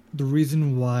think the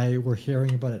reason why we're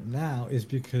hearing about it now is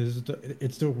because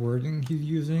it's the wording he's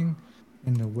using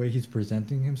and the way he's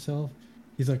presenting himself.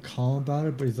 He's like calm about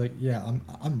it, but he's like, yeah,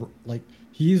 I'm like,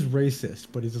 he's racist,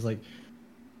 but he's just like,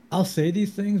 I'll say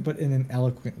these things, but in an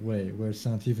eloquent way where it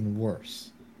sounds even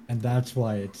worse, and that's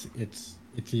why it's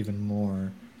even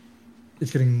more,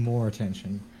 it's getting more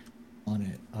attention on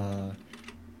it.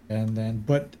 And then,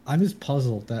 but I'm just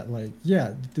puzzled that like,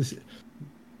 yeah,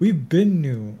 we've been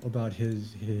knew about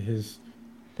his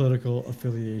political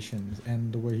affiliations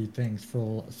and the way he thinks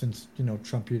since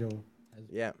Trumpito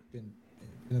has been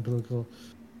in the political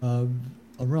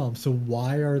realm. So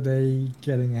why are they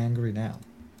getting angry now?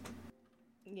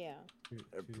 Yeah,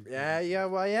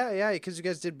 because you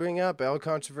guys did bring up all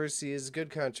controversy is good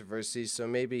controversy, so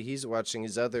maybe he's watching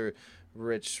his other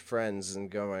rich friends and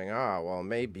going, well,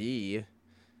 maybe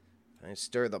I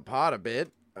stir the pot a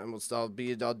bit.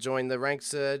 I'll join the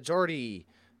ranks, Jordy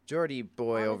boy.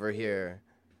 Honestly, over here.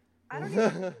 I don't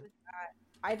even think it was that.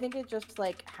 I think it just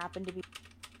like happened to be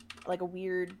like a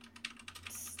weird.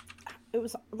 It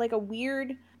was like a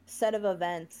weird set of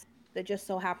events that just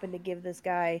so happened to give this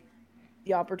guy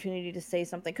the opportunity to say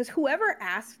something. Because whoever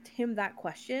asked him that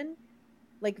question,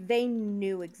 like they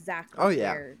knew exactly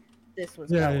where this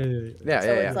was going.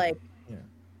 It's like,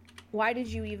 why did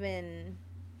you even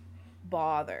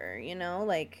bother? You know,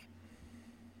 like,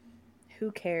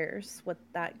 who cares what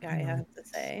that guy has to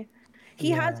say? He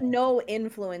has no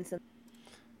influence in,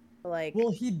 like.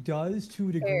 Well, he does to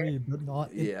a degree, but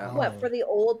not. What, for the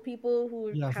old people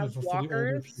who have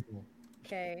walkers?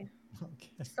 Okay.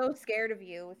 So scared of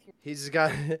you with your. He's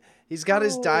got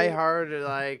his diehard,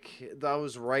 like,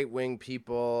 those right-wing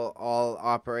people all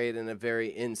operate in a very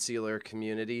insular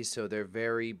community, so they're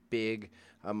very big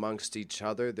amongst each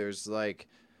other. There's like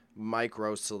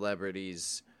micro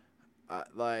celebrities,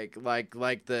 like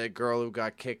the girl who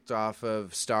got kicked off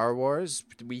of Star Wars.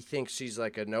 We think she's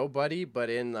like a nobody,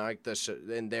 but in like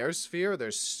in their sphere,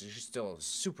 she's still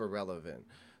super relevant.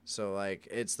 So like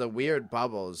it's the weird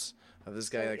bubbles of this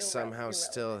guy So like somehow irrelevant.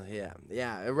 still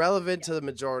irrelevant to the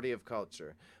majority of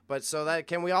culture. But so that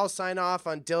can we all sign off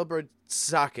on Dilbert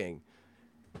sucking?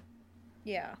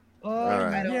 Yeah. All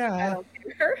right. I Yeah. don't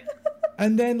care.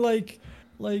 And then like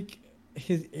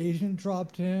his agent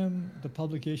dropped him, the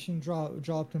publication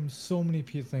dropped him. So many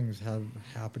things have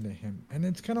happened to him, and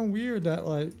it's kind of weird that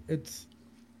like it's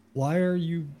why are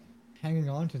you hanging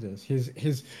on to this?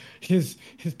 His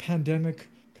pandemic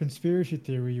conspiracy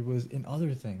theory was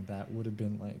another thing that would have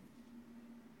been like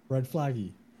red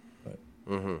flaggy, but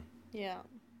Yeah.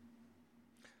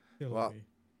 Well,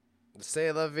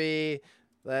 c'est la vie.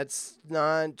 Let's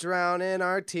not drown in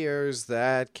our tears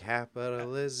that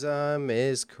capitalism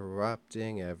is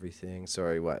corrupting everything.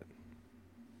 Sorry, what?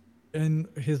 in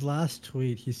his last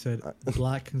tweet, he said,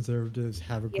 "Black conservatives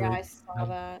have a Yeah, I saw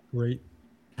that.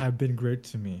 have been great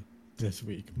to me this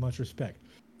week. Much respect."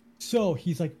 So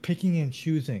he's like picking and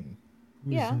choosing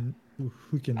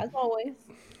who can. As always.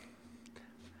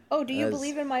 Oh, do you As-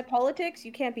 believe in my politics?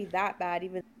 You can't be that bad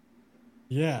even.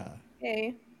 Yeah.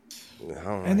 Okay.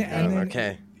 Oh And my then, God,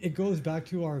 okay. it goes back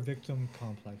to our victim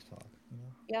complex talk. You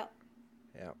know? Yeah.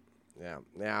 Yeah.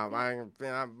 I'm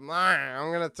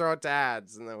gonna throw it to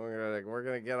ads, and then we're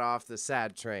gonna get off the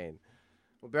sad train.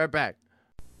 We'll be right back.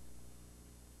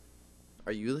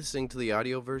 Are you listening to the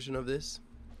audio version of this?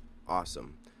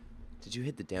 Awesome. Did you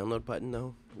hit the download button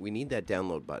though? We need that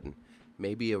download button.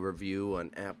 Maybe a review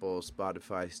on Apple,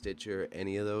 Spotify, Stitcher,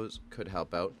 any of those could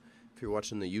help out. If you're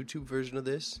watching the YouTube version of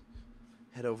this,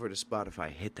 head over to Spotify,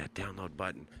 hit that download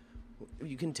button.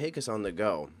 You can take us on the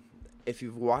go. If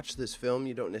you've watched this film,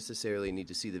 you don't necessarily need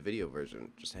to see the video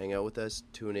version. Just hang out with us,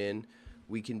 tune in.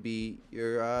 We can be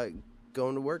your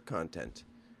going to work content.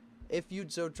 If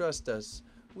you'd so trust us,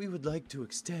 we would like to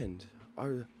extend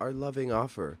our loving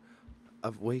offer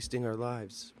of wasting our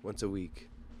lives once a week.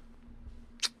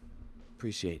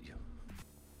 Appreciate you.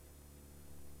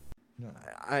 No.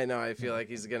 I know, I feel like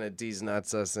he's gonna D's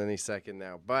nuts us any second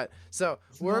now. But so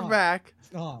It's we're not. back.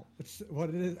 It's not. It's what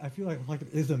it is. I feel like it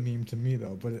is a meme to me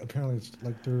though, but apparently it's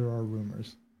like there are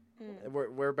rumors.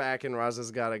 We're back, and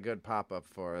Raza's got a good pop up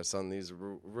for us on these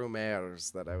rumors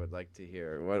that I would like to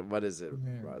hear. What is it,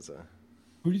 Rumors. Raza?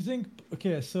 Who do you think?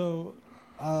 Okay, so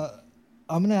I'm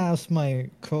gonna ask my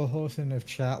co-host, and if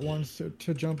chat wants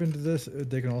to jump into this,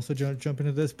 they can also jump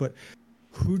into this. But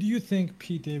who do you think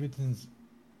Pete Davidson's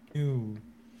new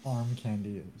arm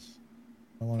candy is?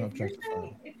 I want to objectify.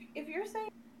 If you're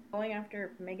saying going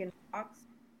after Megan Fox,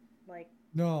 like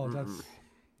No, that's The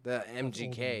that's older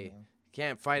MGK. now.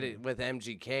 Can't fight it with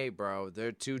MGK, bro.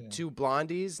 They're two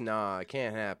blondies. Nah, it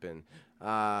can't happen.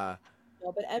 no,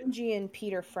 but MG and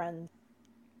Pete are friends.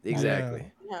 Exactly.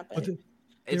 It can happen. But they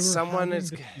It's were someone. having It's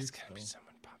disputes, gotta be though.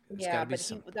 someone popular. It's Yeah, gotta be but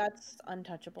some that's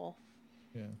untouchable.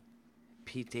 Yeah.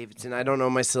 Pete Davidson. I don't know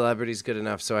my celebrities good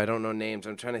enough, so I don't know names.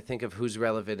 I'm trying to think of who's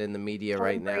relevant in the media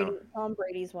right now. Tom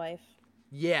Brady's wife.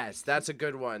 Yes, that's a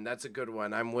good one. That's a good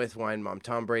one. I'm with Wine Mom.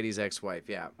 Tom Brady's ex-wife.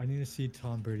 Yeah, I need to see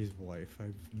Tom Brady's wife.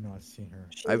 I've not seen her.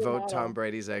 She's I a vote model. Tom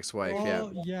Brady's ex-wife.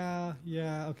 Yeah. Oh,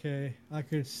 yeah, okay. I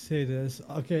could say this.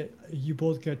 Okay, you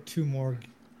both get two more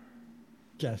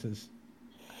guesses.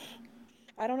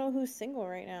 I don't know who's single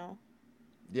right now.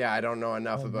 Yeah, I don't know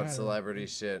enough Oh, about man. celebrity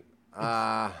shit.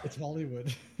 It's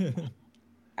Hollywood.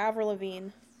 Avril Lavigne.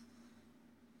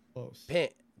 Close.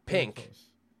 Pink. Very Pink. close.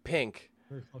 Pink.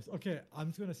 Very close. Okay, I'm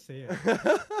just gonna say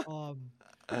it.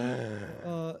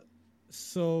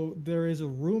 So there is a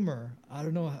rumor. I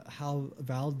don't know how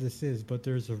valid this is, but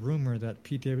there's a rumor that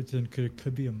Pete Davidson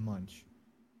could be a munch.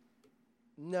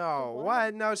 No, What?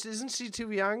 what? No, isn't she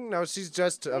too young? No, she's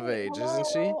just of Wait, age, isn't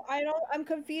she? hello? I'm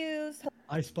confused.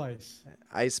 Ice Spice.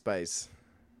 Ice Spice.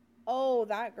 Oh,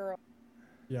 that girl.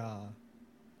 Yeah.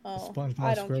 Oh, SpongeBob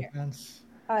I don't care. SquarePants.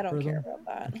 I don't Rhythm? care about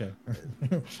that. Okay.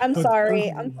 I'm I was-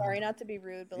 sorry. I was- I'm sorry not to be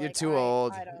rude, but You're like, too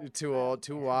old. I don't- You're too I don't old.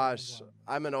 Too care. washed.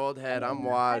 I'm an old head. I'm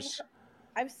washed.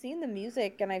 I've seen the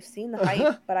music and I've seen the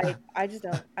hype, but I just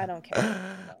don't. I don't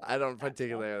care. I don't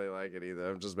particularly like it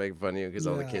either. I'm just making fun of you because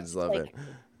all the Yeah. kids love Like, it.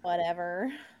 Whatever.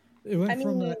 It went I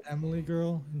from mean- that Emily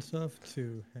girl and stuff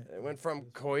to. It went from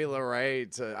Coi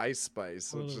Leray to Ice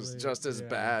Spice, which is Totally, just as yeah.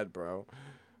 bad, bro.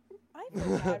 I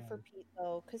feel bad for Pete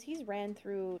though, because he's ran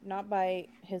through not by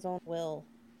his own will.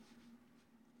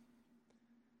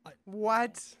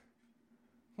 What?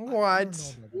 I don't What?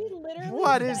 know about He that. literally.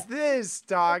 What is said- this,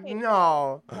 dog? Okay,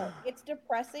 No. No, it's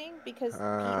depressing because Pete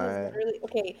Alright. was literally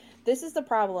okay. This is the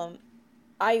problem.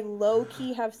 I low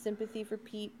key have sympathy for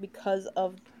Pete because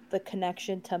of the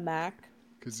connection to Mac.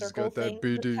 Because Circle thing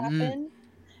that happened.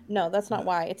 No, that's not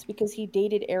why. It's because he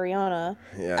dated Ariana.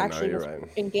 Yeah, Actually, no, you're was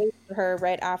right. engaged to her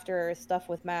right after stuff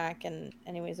with Mac. And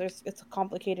anyways, it's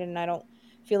complicated, and I don't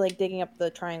feel like digging up the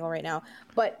triangle right now.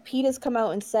 But Pete has come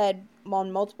out and said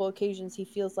on multiple occasions he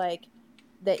feels like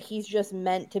that he's just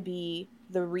meant to be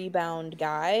the rebound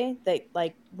guy that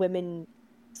like women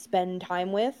spend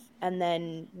time with, and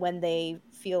then when they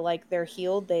feel like they're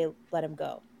healed, they let him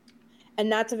go.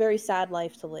 And that's a very sad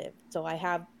life to live. So I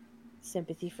have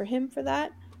sympathy for him for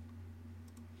that,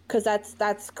 because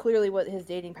that's clearly what his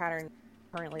dating pattern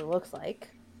currently looks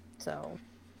like. So Yeah,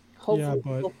 hopefully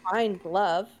but he'll find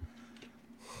love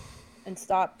and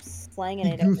stop slanging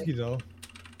he it. goofy though.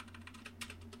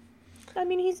 I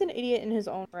mean, he's an idiot in his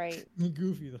own right. He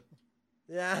goofy though.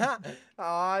 Yeah.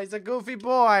 Oh, he's a goofy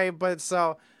boy. But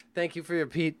so, thank you for your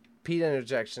Pete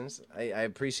interjections. I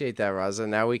appreciate that, Raza.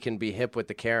 Now we can be hip with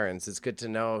the Karens. It's good to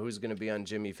know who's going to be on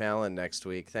Jimmy Fallon next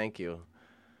week. Thank you.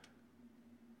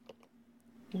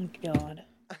 Oh, God.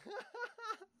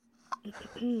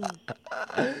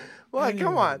 Well,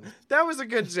 come on. Anyways. That was a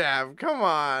good jab. Come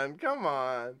on.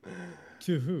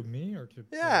 To who? Me or to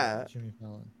Yeah. Jimmy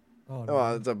Fallon? Oh no.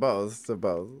 Well, to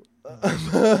both.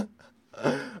 Oh.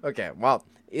 Okay, well,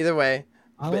 either way.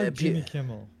 I like Jimmy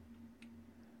Kimmel.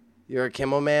 You're a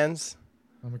Kimmel man's?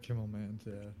 I'm a Kimmel man,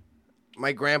 yeah.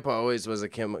 My grandpa always was a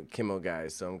Kimmel guy,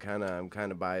 so I'm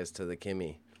kind of biased to the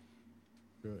Kimmy.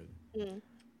 Good. Mm.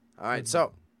 All right,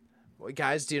 so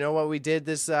guys, do you know what we did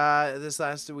this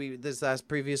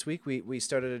previous week? We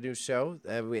started a new show,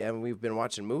 and we've been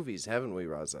watching movies, haven't we,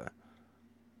 Raza?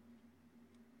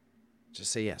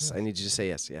 Just say yes. Yes. I need you to say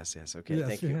yes. Okay, Yes,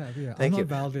 thank you. Yeah. Thank I'm you.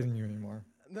 not validating you anymore.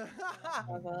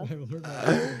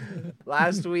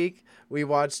 Last week we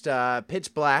watched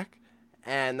Pitch Black,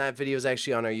 and that video is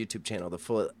actually on our YouTube channel, the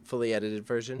fully edited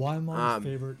version. Why Mom's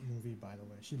favorite movie, by the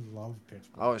way. She loved Pitch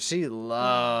Black. Oh, she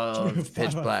loved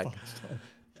Pitch Black. 5 stars.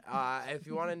 If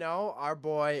you want to know, our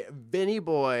boy Vinny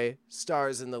Boy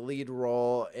stars in the lead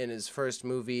role in his first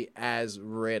movie as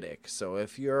Riddick. So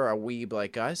if you're a weeb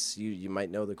like us, you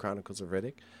might know the Chronicles of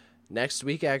Riddick. Next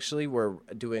week, actually, we're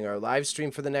doing our live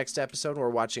stream for the next episode. We're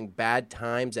watching Bad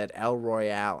Times at the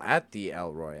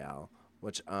El Royale,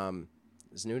 which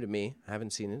is new to me. I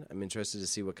haven't seen it. I'm interested to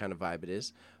see what kind of vibe it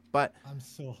is. But I'm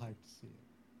so hyped to see it.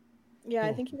 Yeah,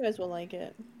 I think you guys will like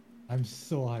it. I'm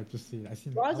so hyped to see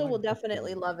it. Raza will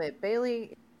definitely love it.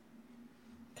 Bailey,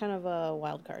 kind of a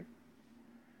wild card.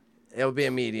 it'll be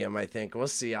a medium, I think. We'll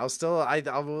see. I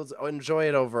will enjoy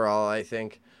it overall, I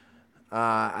think.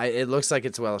 It looks like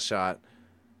it's well shot.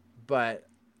 But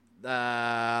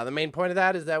the main point of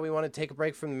that is that we want to take a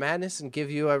break from the madness and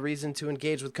give you a reason to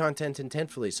engage with content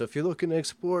intentfully. So if you're looking to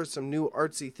explore some new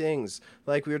artsy things,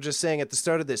 like we were just saying at the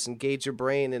start of this, engage your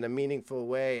brain in a meaningful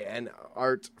way and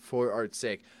art for art's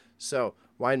sake. So,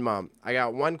 Wine Mom, I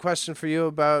got one question for you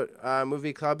about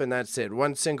Movie Club, and that's it.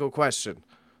 One single question.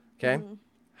 Okay? Mm-hmm.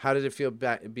 How did it feel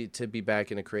to be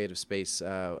back in a creative space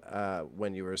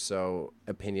when you were so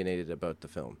opinionated about the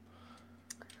film?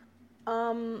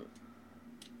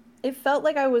 It felt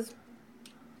like I was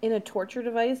in a torture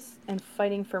device and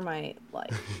fighting for my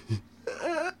life.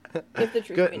 If the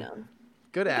truth be known.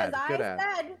 Good ad.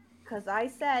 Because I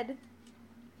said,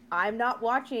 I'm not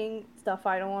watching stuff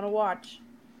I don't want to watch.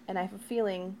 And I have a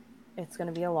feeling it's going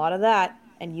to be a lot of that.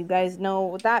 And you guys know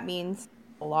what that means.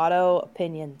 A lot of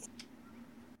opinions.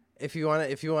 If you want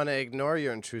to ignore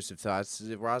your intrusive thoughts,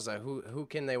 Raza, who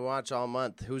can they watch all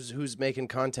month? Who's making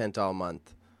content all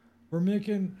month? We're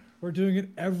doing it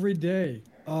every day.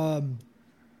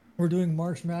 We're doing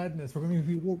March Madness. We're going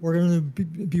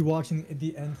to be watching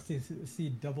the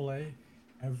NCAA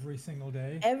every single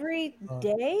day. Every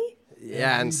day? Yeah,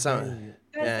 every and some. You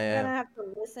guys are gonna have to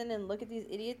listen and look at these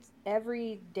idiots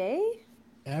every day.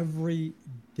 Every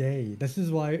day. This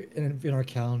is why in our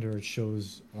calendar it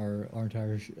shows our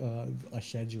entire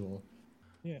schedule.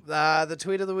 Yeah. The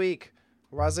tweet of the week.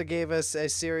 Raza gave us a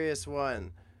serious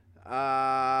one.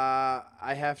 I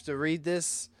have to read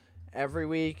this every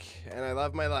week, and I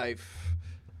love my life.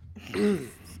 It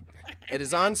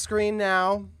is on screen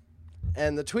now,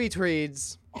 and the tweet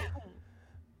reads,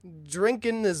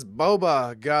 "Drinking this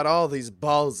boba got all these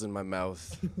balls in my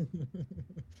mouth."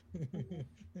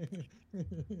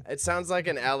 It sounds like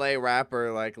an LA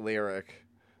rapper lyric.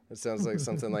 It sounds like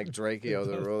something like Drakeo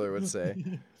the Ruler would say.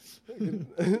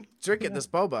 Drinking this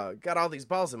boba got all these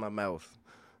balls in my mouth.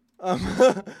 All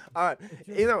right.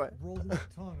 Either way. Rolls in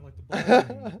tongue like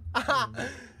the ball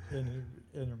in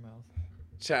your mouth.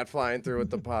 Chat flying through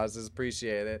with the pauses.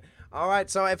 Appreciate it. All right.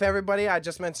 So if everybody, I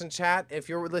just mentioned chat. If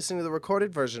you're listening to the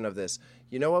recorded version of this,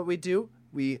 you know what we do?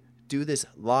 We do this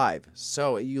live.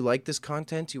 So you like this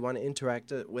content, you want to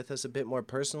interact with us a bit more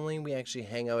personally, we actually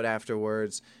hang out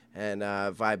afterwards and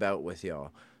vibe out with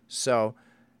y'all. So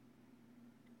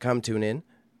come tune in.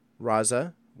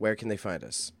 Raza, where can they find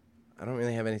us? I don't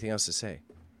really have anything else to say.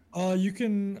 You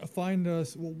can find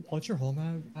us. Well, what's your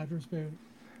home address, Bailey?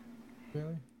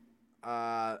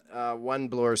 1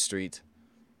 Bloor Street,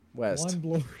 West. 1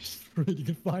 Bloor Street. You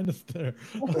can find us there.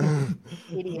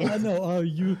 Idiot. No.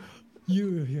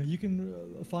 You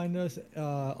can find us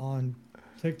on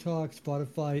TikTok,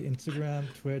 Spotify, Instagram,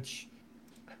 Twitch,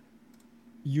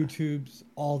 YouTube's,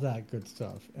 all that good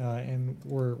stuff. And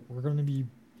we're going to be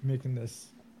making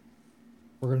this.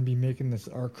 We're going to be making this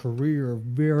our career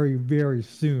very, very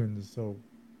soon. So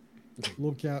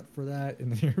look out for that in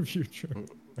the near future.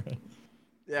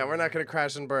 Yeah, we're not going to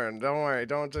crash and burn. Don't worry.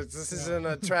 This isn't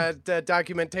a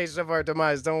documentation of our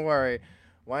demise. Don't worry.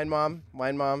 Wine mom.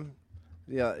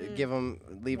 Yeah,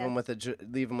 leave him with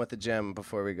a gem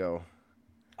before we go.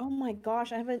 Oh my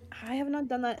gosh, I have not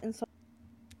done that in so.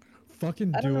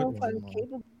 Fucking I don't do know it, if I'm Mom.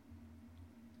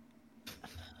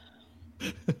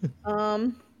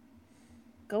 capable.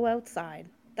 Go outside.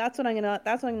 That's what I'm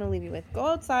gonna leave you with. Go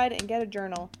outside and get a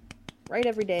journal. Write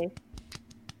every day.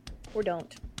 Or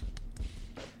don't.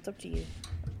 It's up to you.